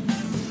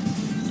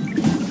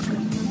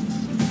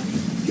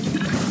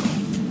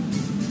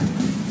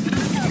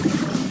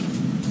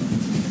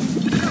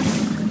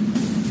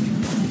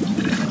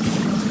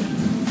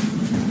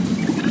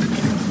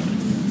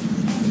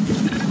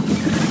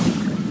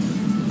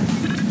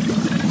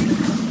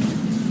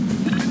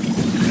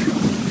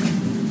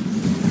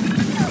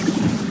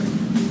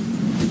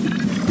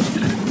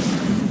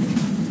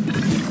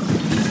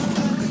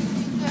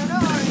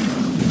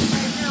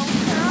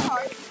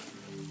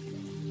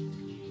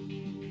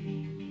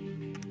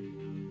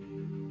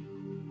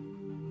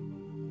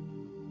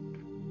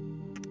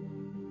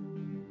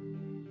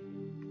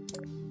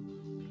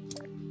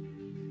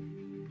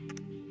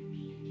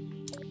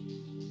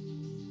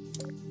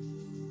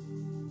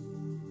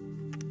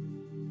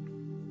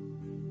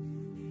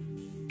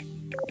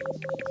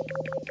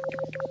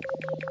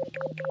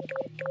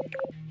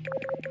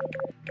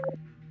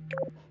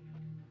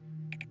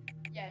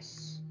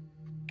 Yes.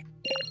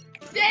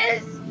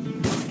 This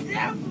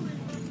definitely.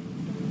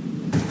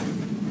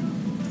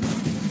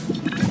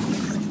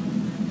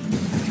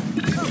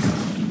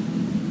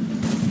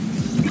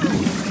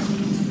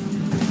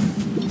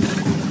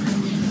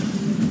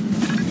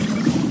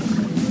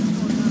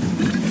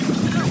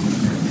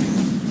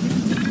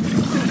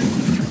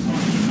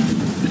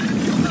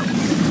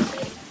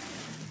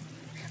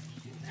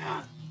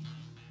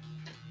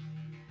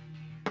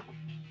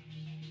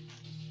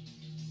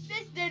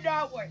 This did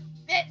not work.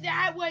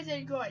 That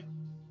wasn't good.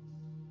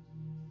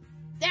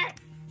 There.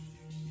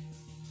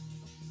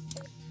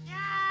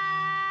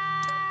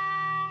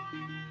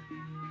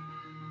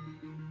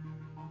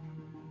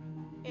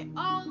 It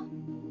all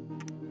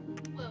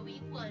will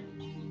be one.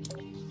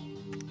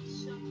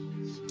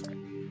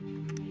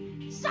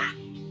 Stop.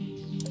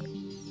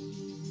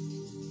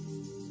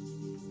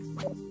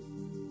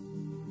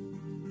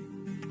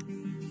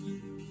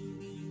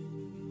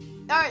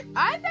 Alright,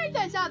 I think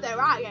there's something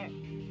wrong here.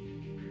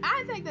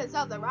 I think there's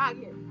something wrong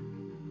here.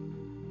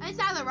 There's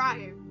something wrong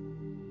here.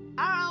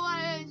 I don't know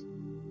what it is.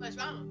 What's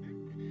wrong?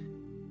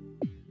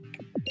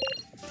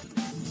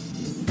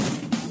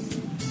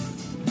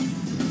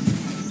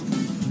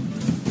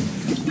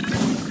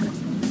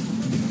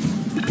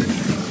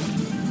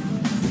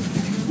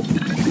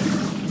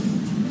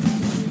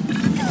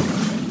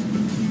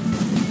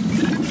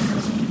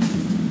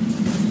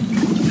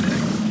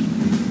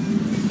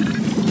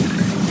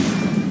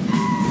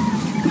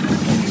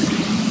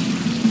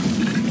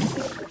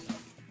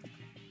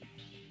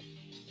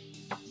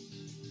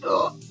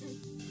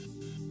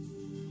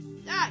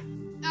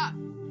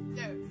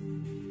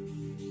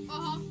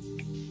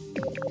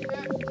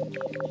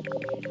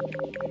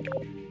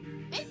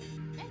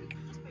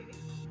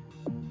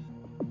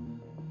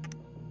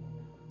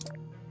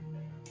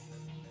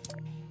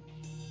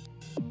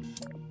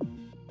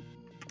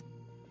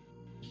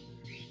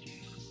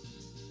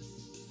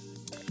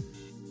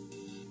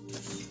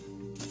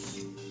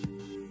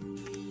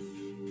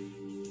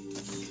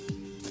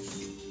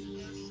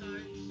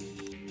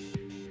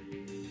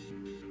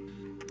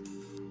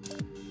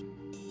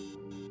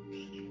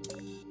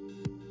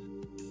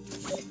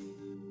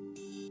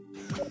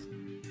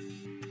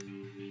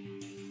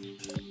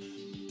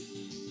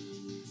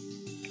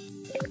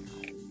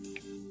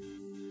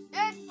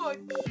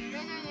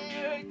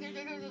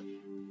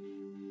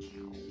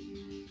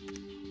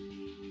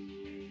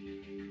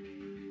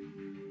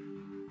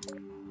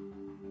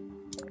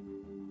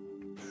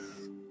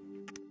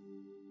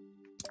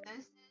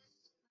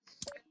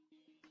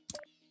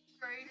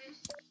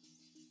 Greatest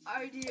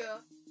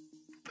idea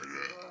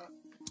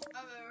I've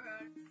ever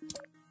had.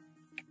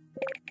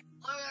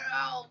 Look at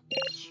how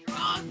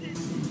strong this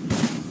is.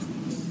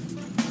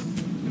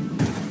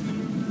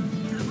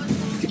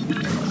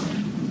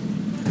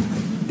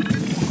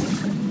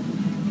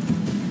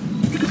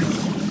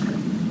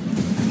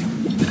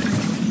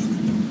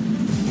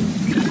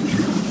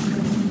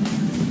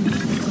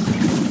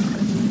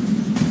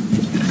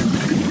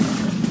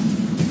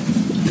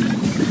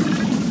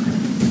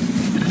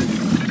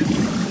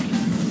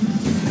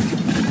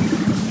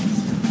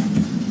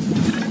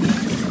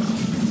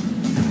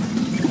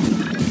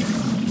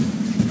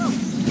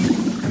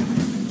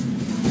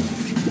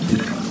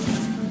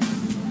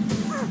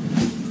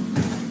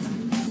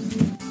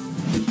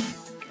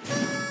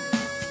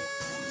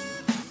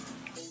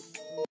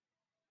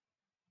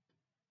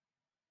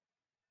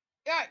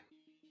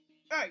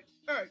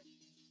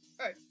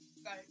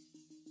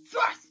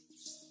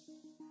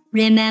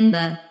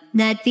 Remember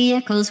that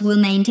vehicles will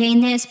maintain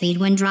their speed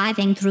when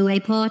driving through a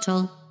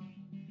portal.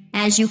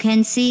 As you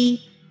can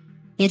see,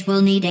 it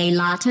will need a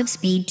lot of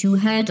speed to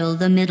hurdle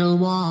the middle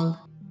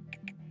wall.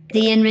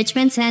 The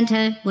Enrichment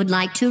Center would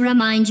like to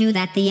remind you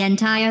that the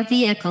entire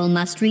vehicle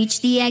must reach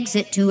the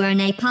exit to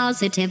earn a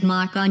positive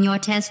mark on your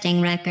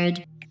testing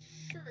record.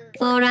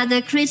 For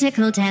other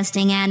critical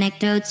testing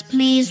anecdotes,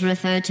 please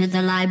refer to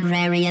the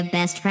Library of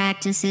Best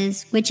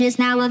Practices, which is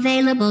now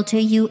available to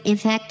you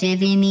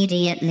effective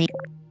immediately.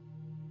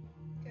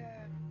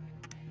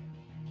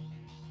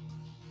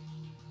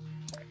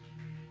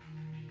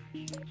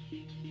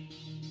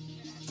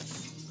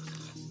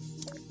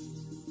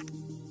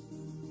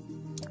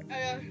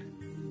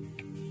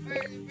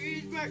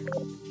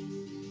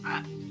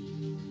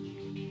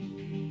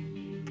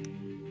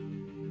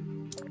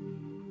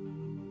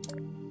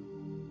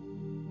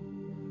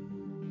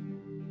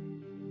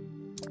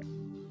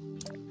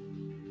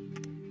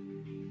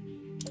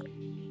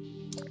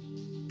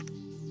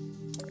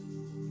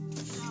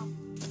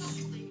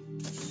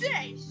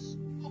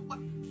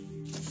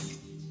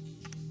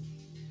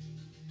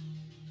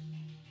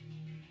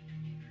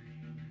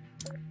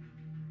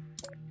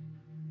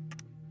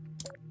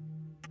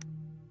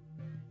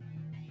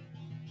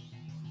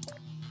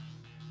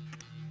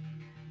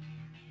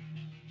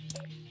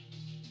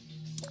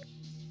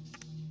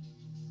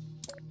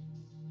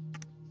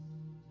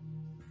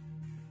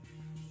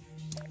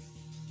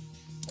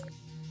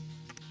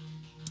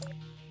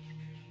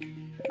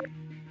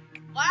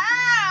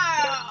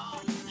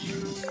 Wow!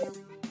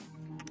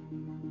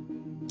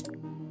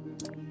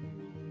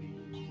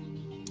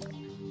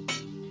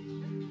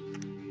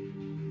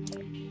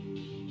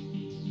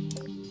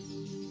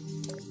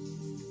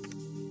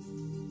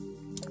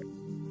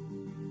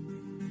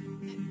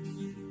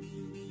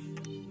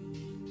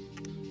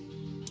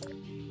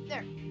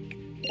 There.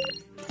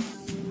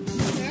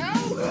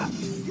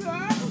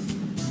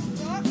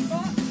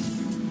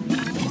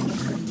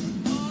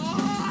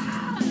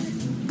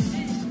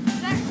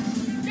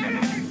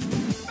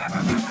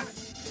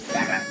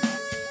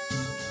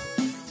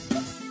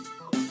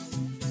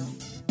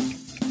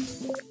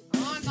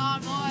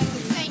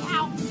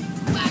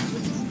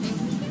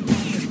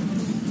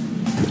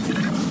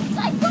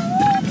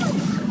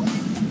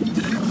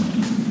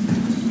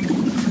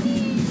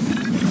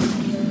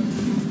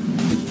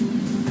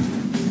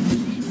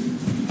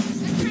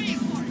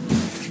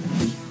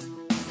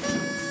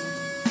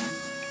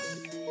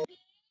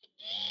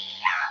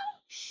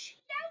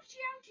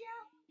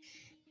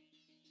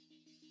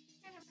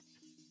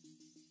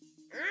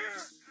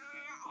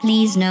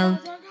 Please note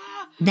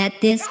that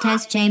this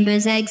test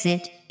chamber's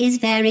exit is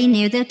very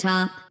near the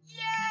top.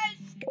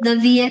 The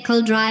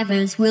vehicle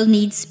drivers will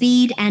need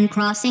speed and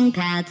crossing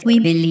paths. We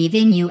believe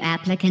in you,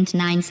 applicant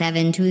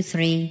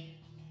 9723.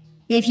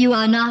 If you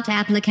are not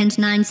applicant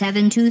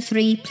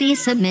 9723, please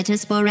submit a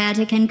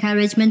sporadic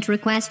encouragement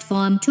request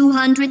form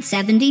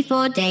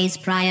 274 days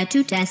prior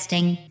to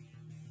testing.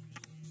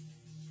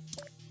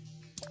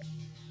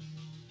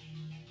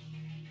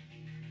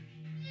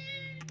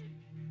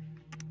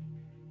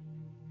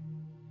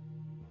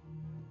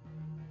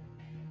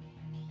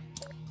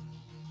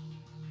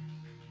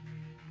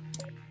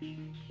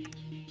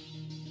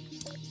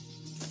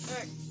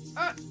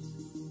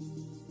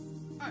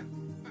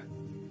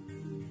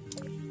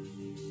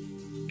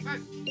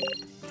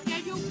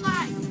 Can you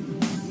fly?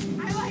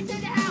 I want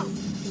to now!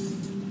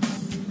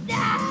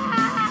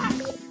 Ah!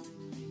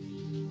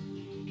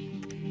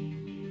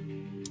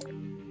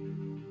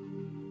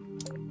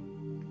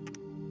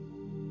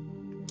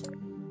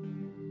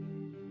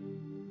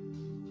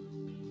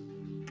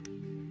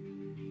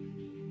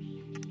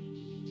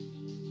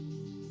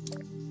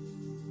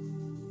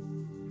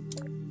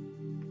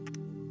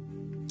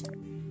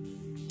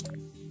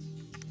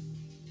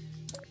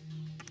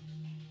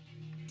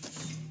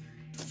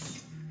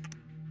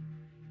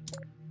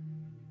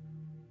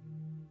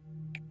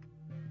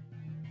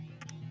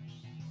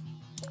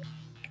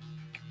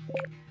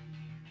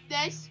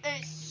 This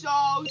is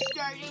so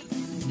sturdy.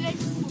 This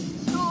will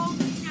so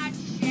not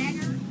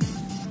shatter.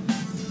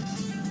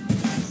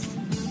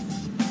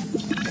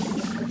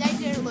 That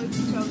didn't look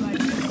so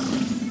good.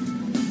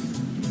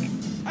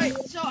 Alright,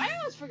 so I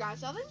almost forgot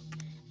something.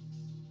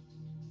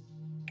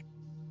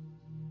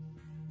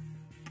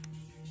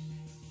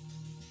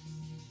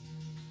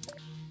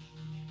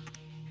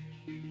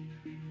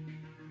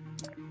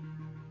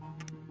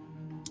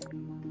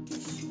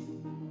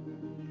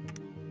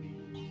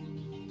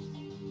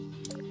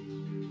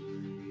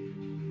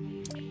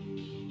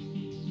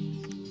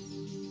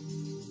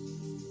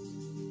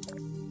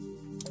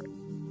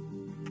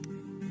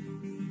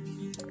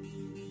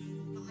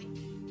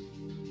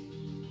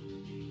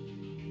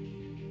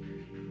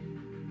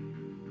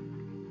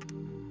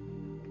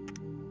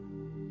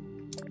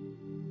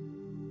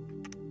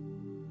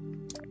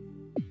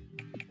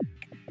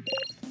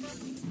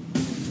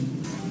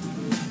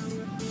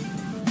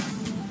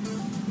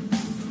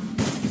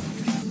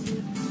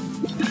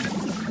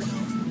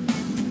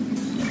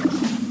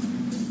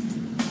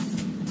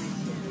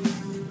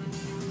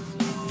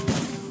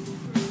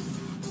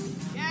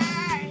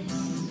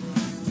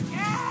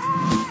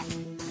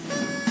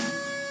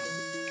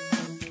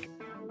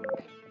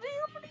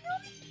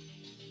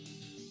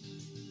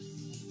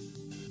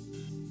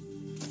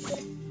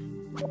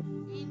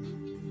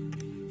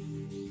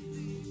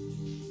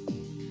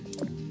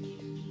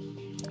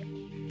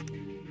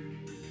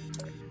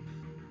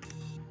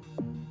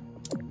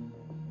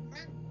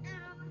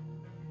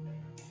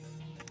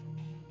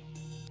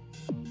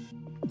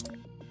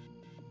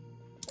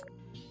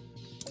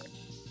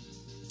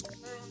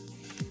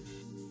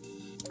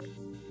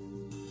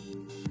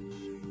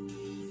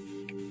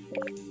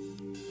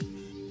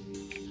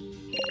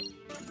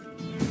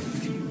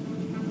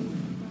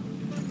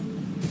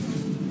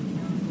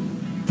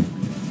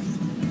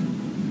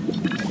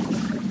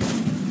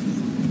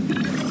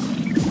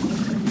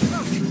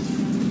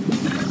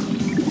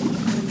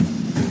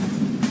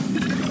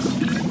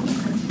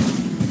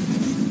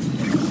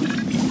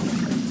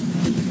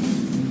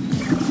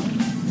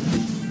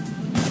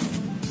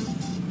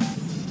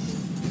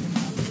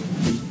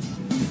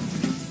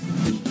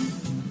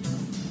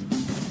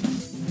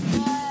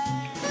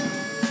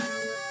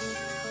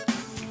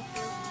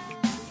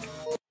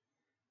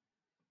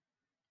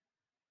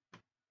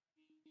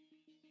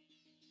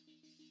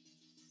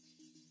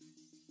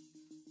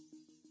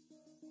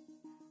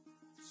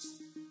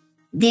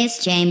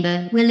 This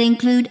chamber will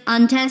include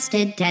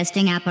untested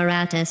testing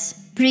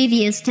apparatus.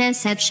 Previous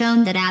tests have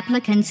shown that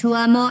applicants who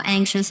are more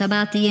anxious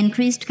about the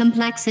increased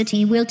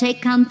complexity will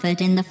take comfort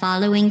in the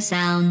following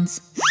sounds.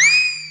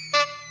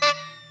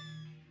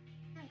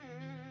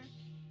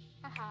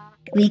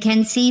 We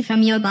can see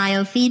from your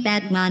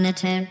biofeedback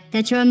monitor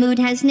that your mood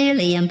has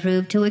nearly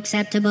improved to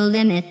acceptable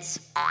limits.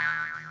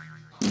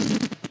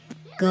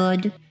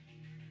 Good.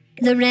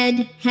 The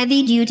red,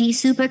 heavy-duty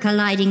super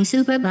colliding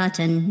super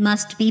button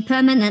must be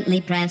permanently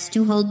pressed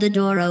to hold the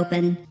door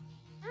open.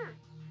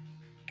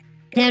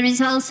 There is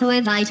also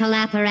a vital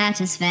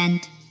apparatus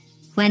vent.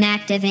 When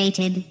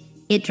activated,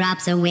 it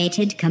drops a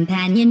weighted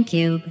companion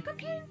cube.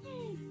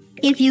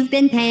 If you've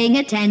been paying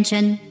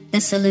attention,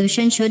 the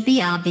solution should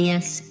be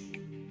obvious.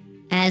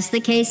 As the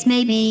case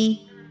may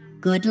be,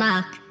 good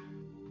luck.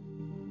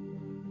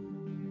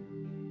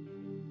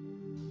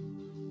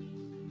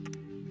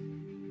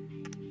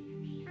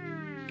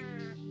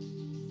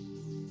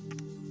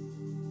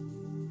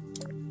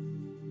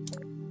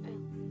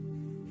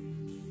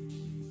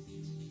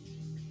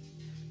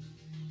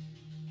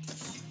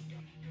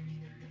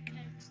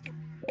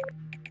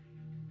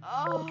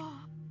 Oh.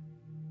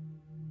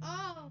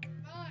 Oh,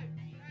 right.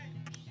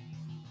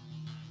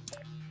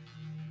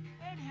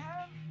 And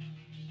how?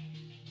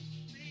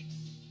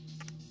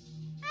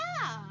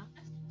 Ah.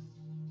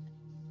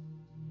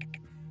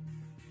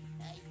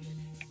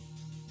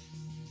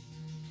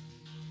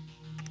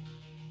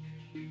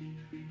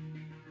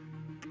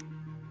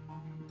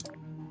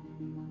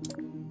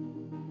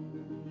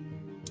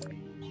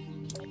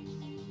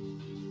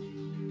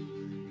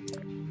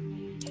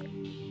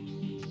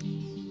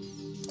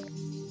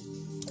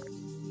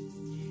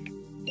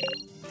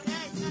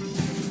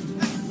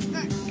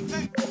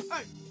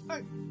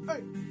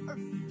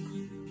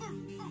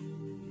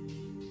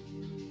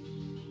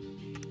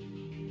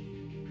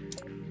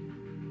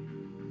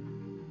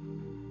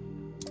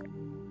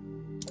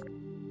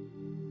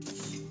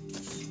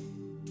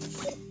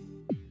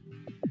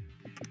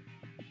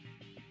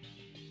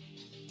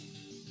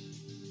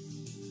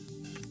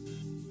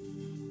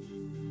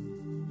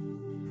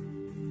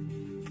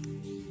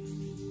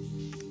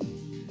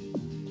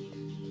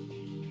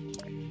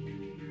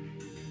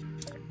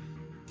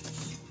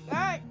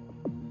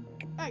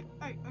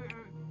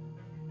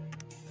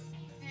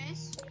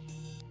 This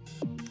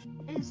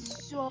is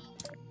so.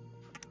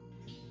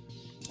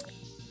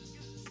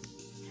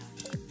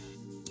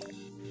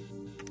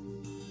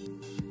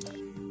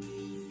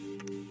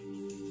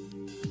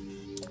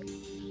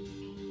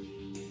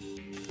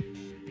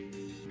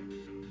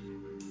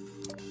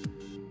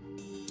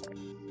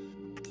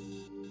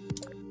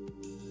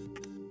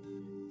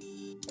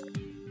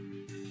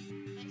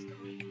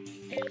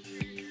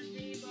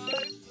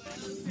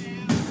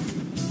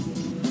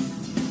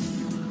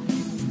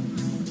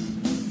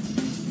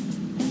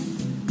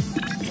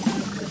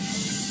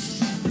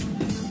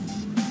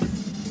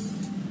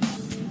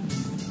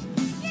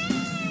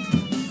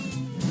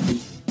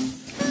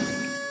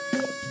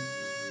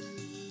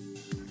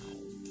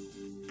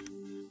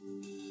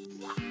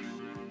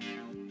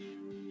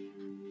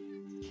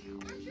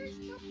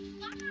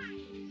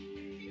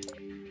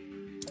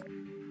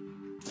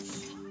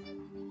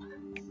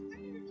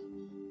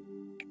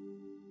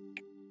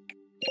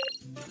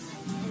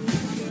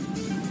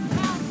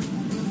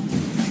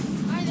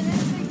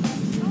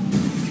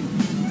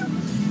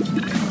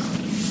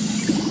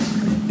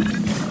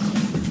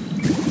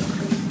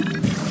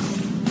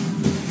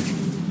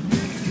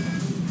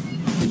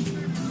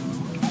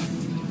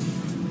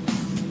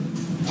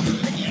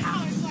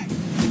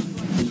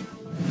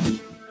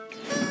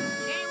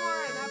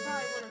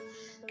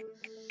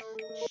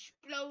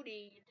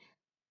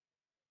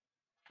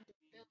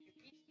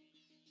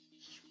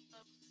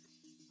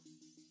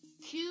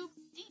 Cube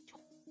detour.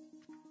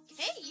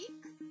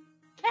 Cake?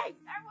 Cake!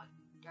 I want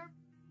your...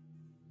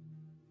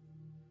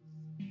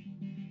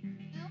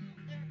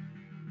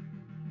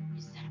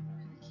 Is that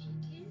where the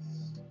cake is?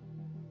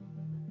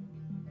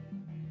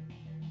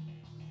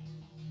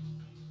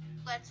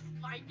 Let's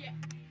find it.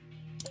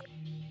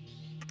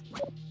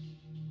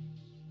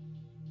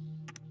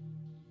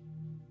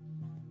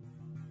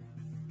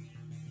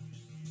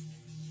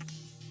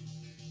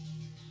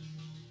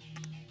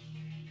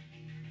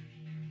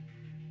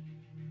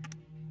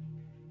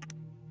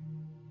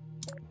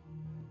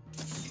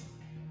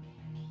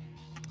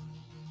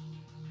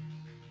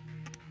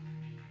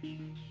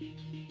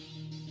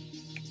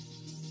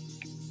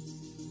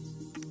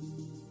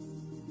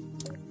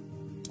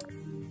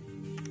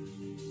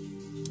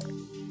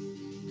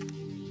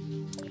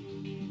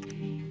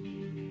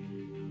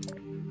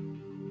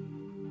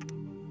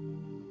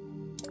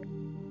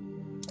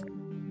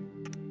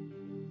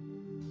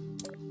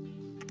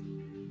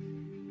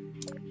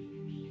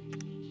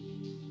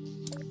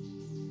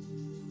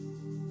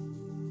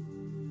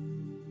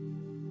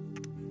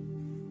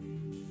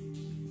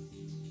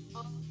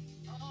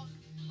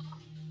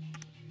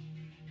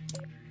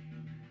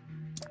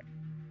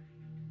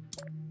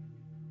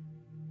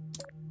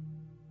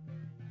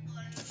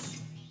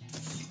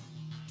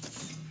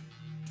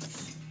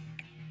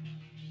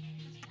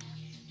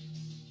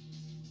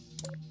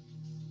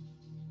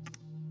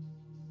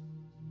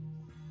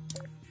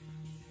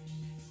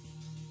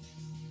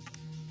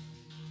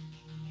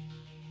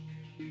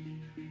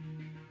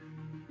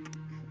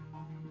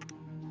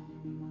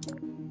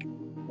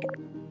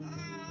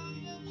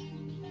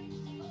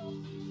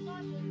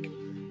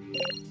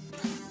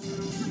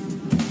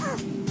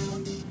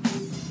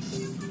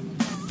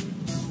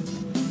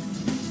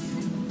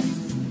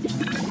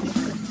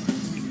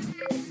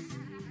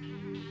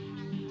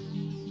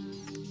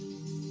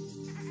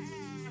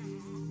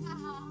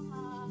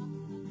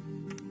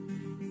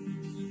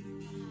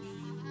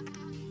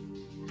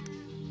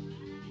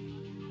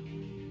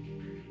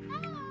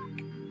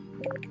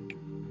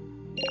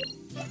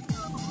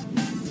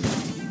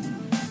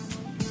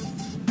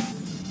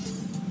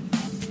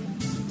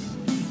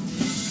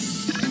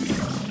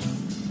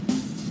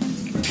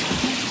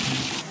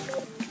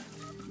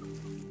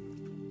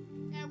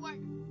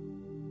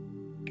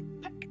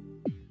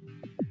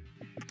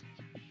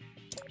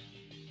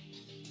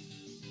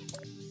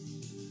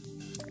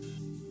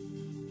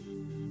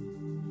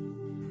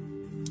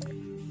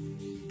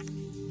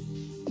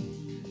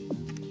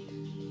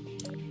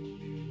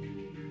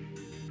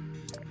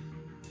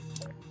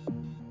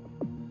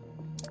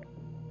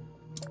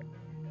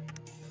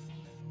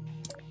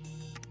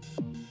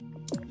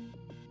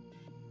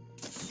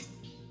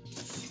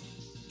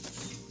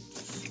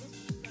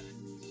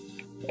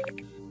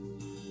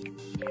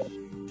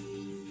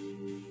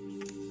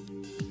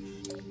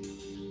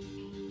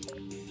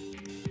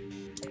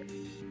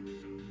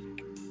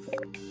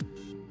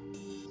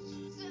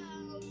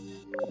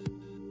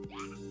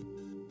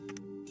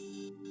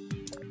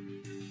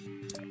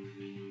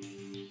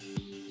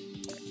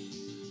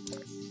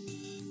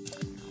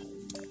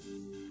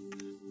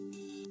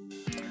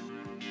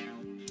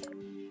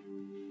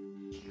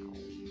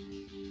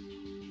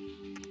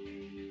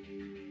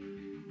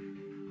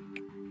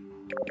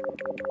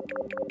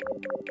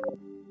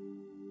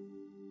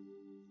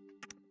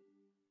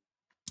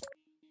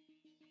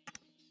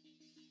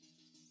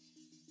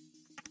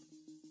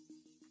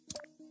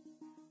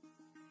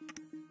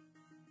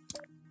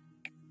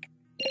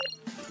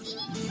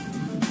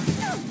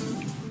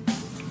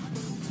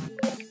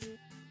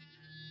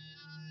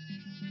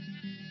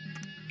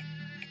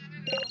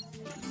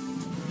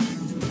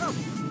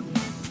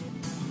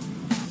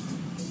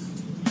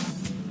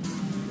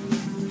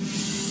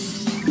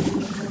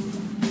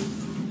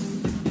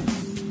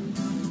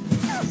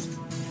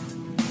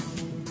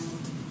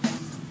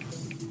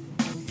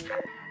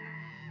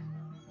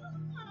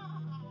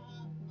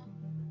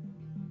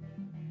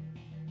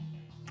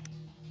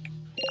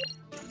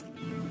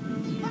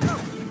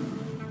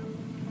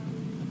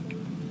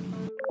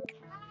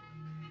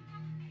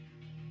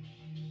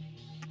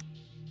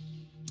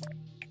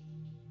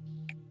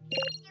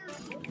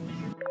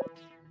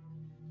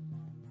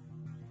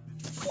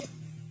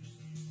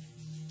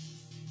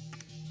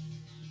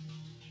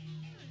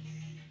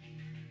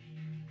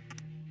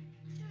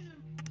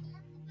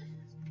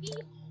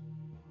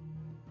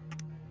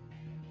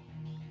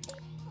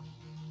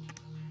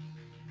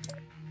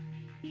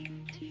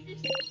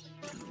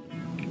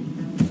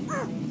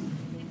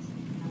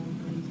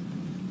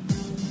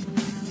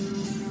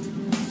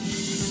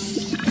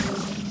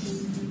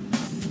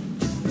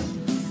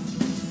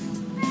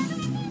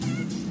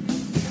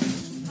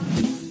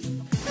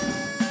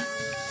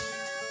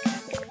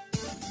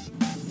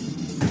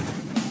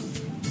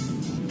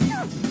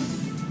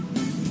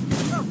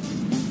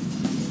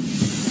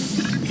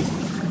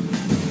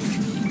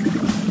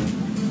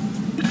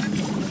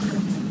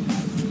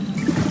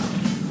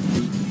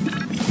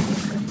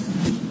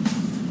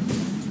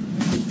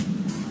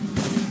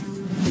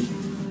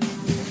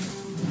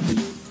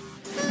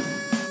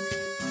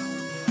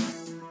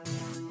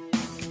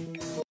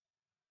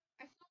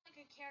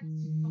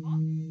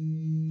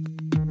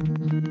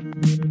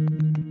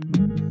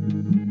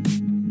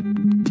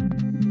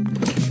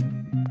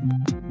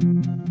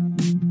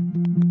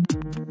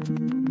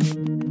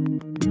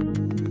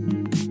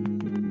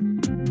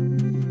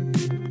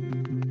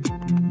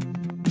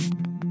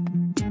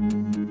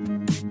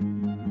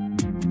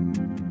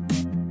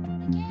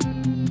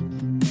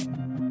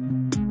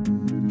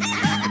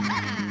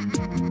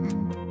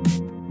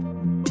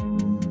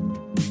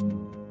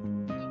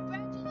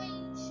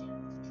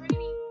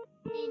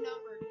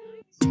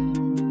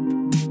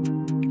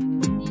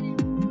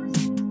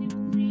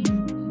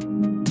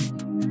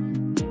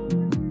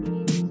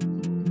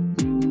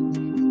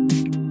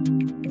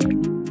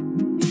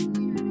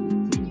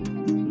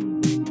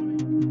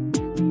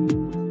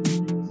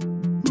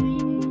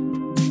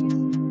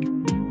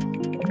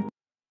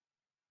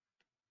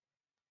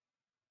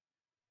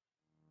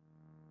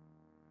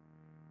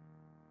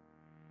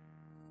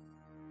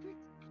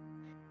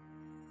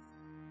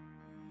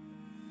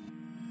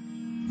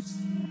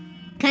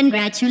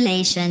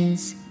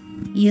 Congratulations.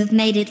 You've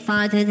made it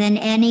farther than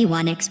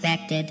anyone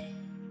expected.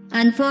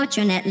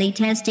 Unfortunately,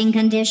 testing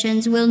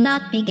conditions will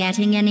not be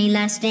getting any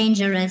less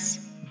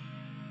dangerous.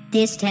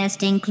 This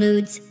test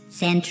includes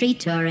sentry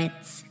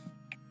turrets.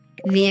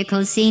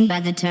 Vehicles seen by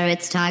the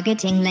turret's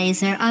targeting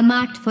laser are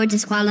marked for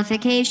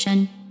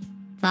disqualification,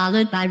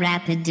 followed by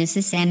rapid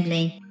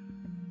disassembly.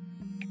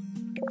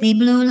 The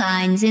blue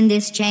lines in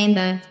this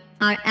chamber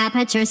are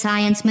Aperture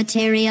Science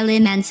Material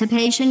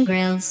Emancipation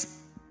Grills.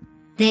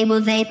 They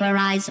will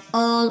vaporize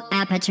all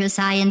Aperture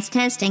Science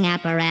testing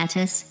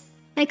apparatus,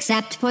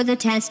 except for the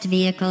test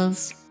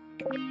vehicles.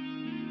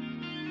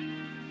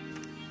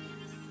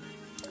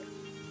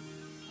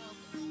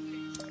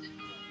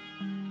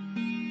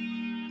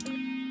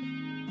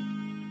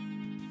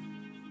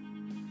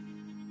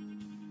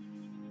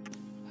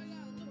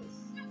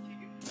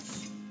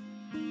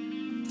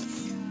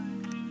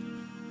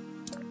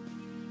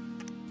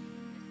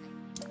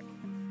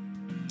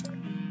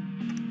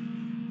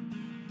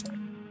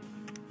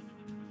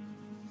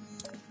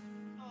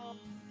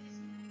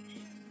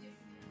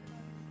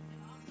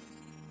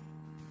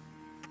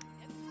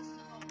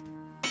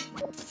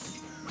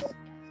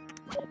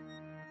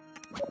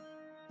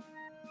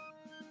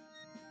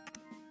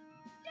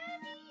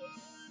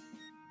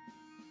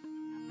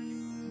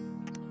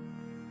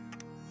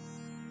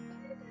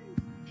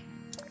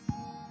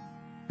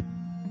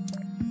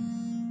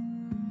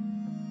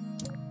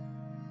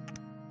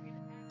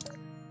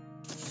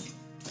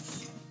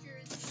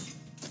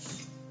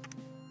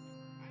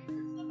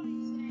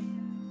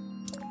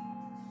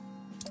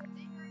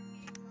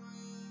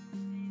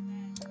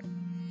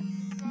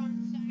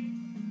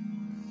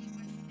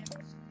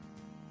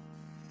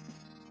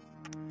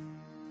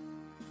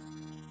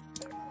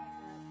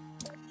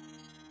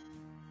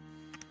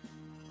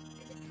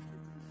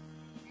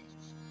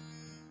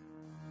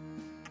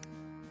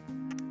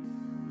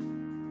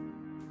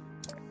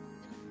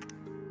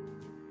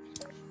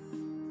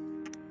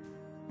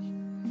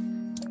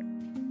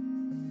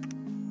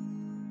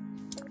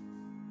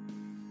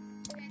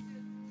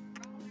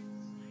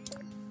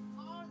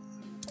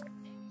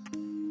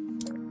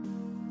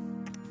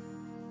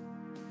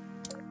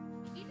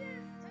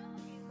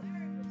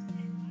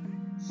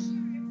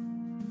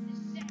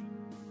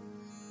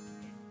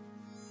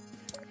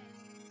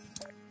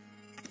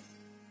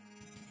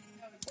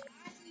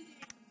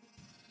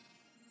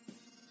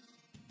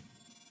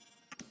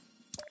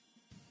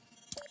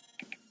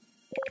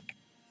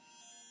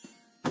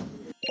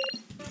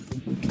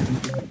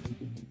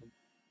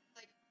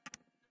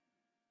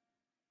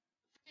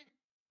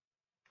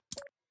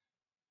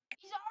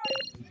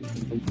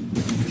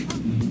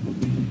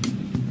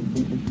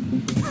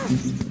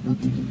 Johnson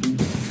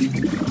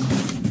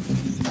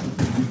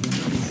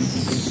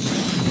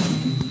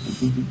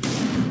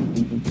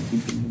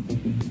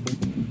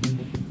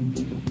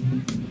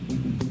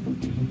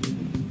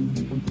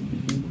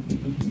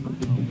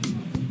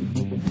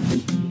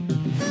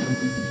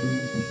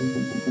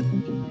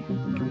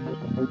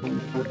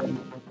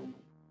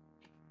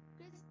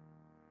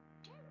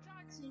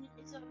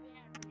is a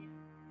bad man.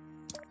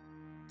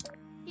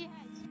 He has.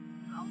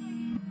 How old are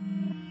you?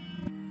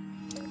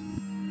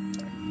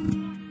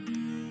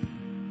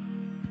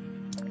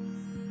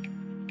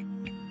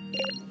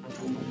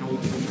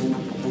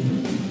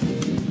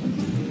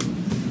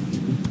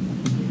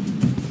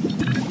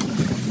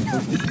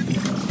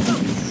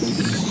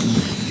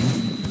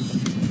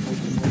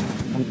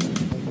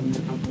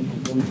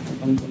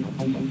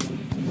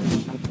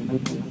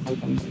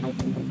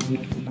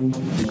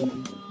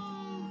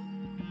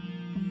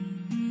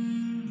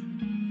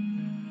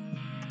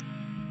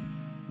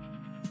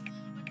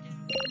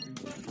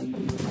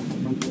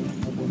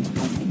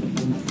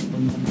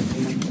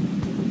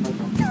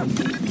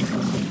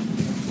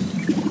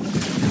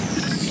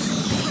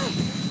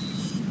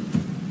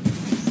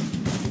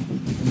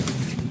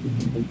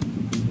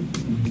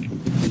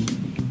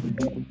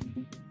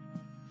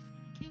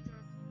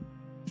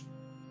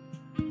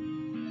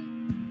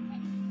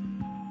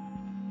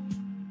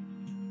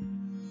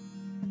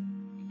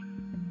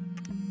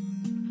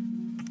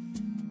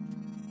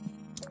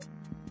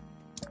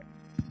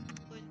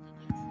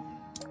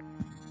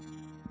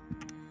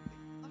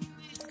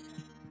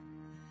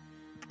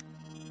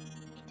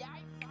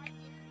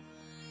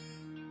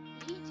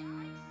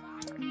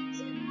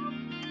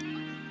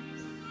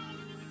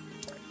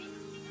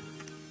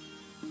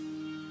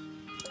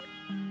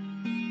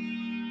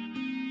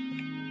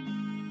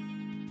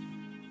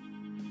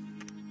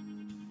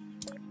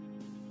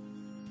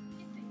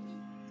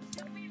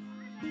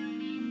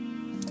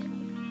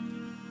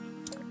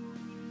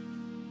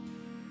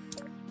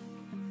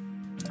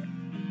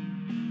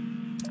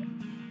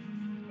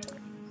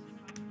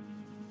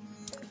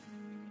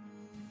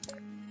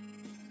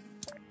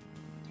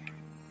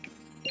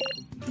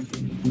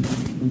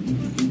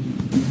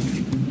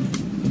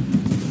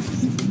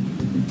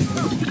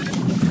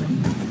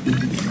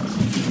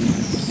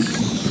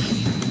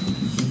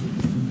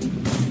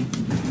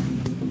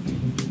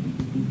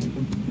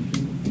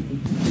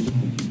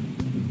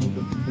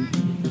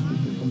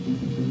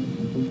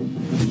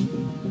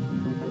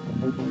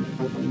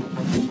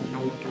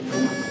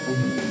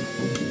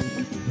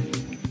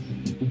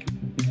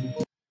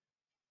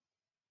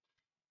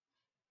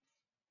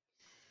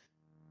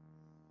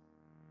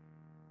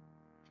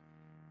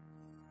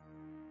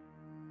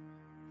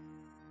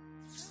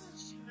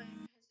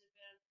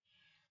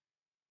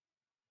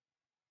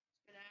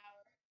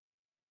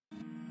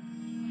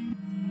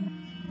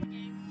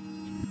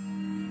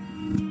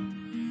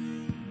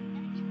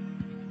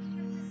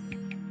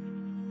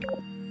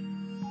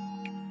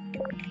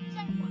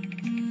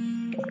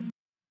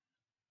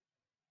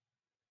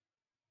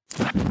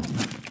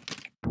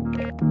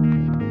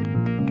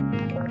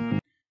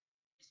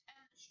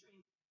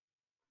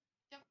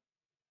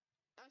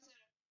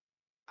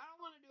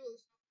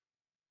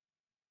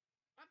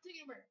 I'm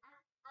taking a break.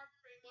 Our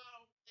frame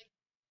model, like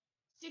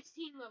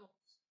 16 levels.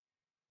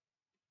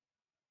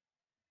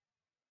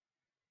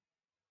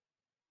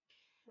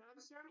 I'm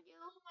starting to get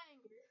a little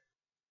angry.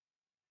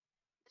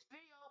 This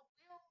video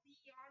will be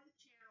on the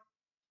channel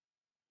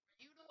for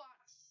you to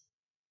watch.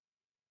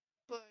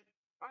 But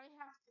I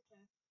have to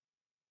test.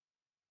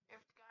 I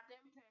have to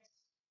goddamn test.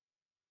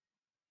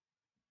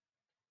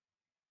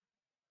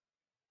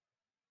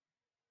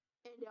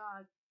 And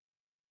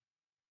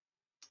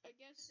I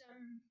guess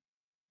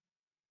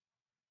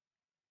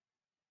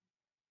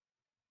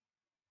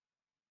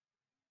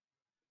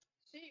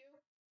see you.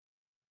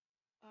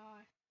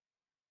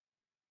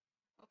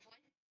 Hopefully.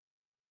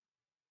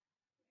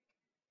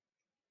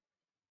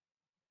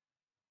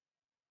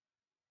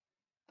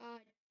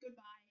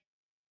 Goodbye.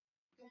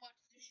 Go watch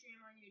the stream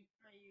on my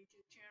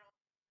YouTube channel.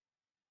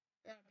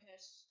 I'm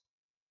pissed.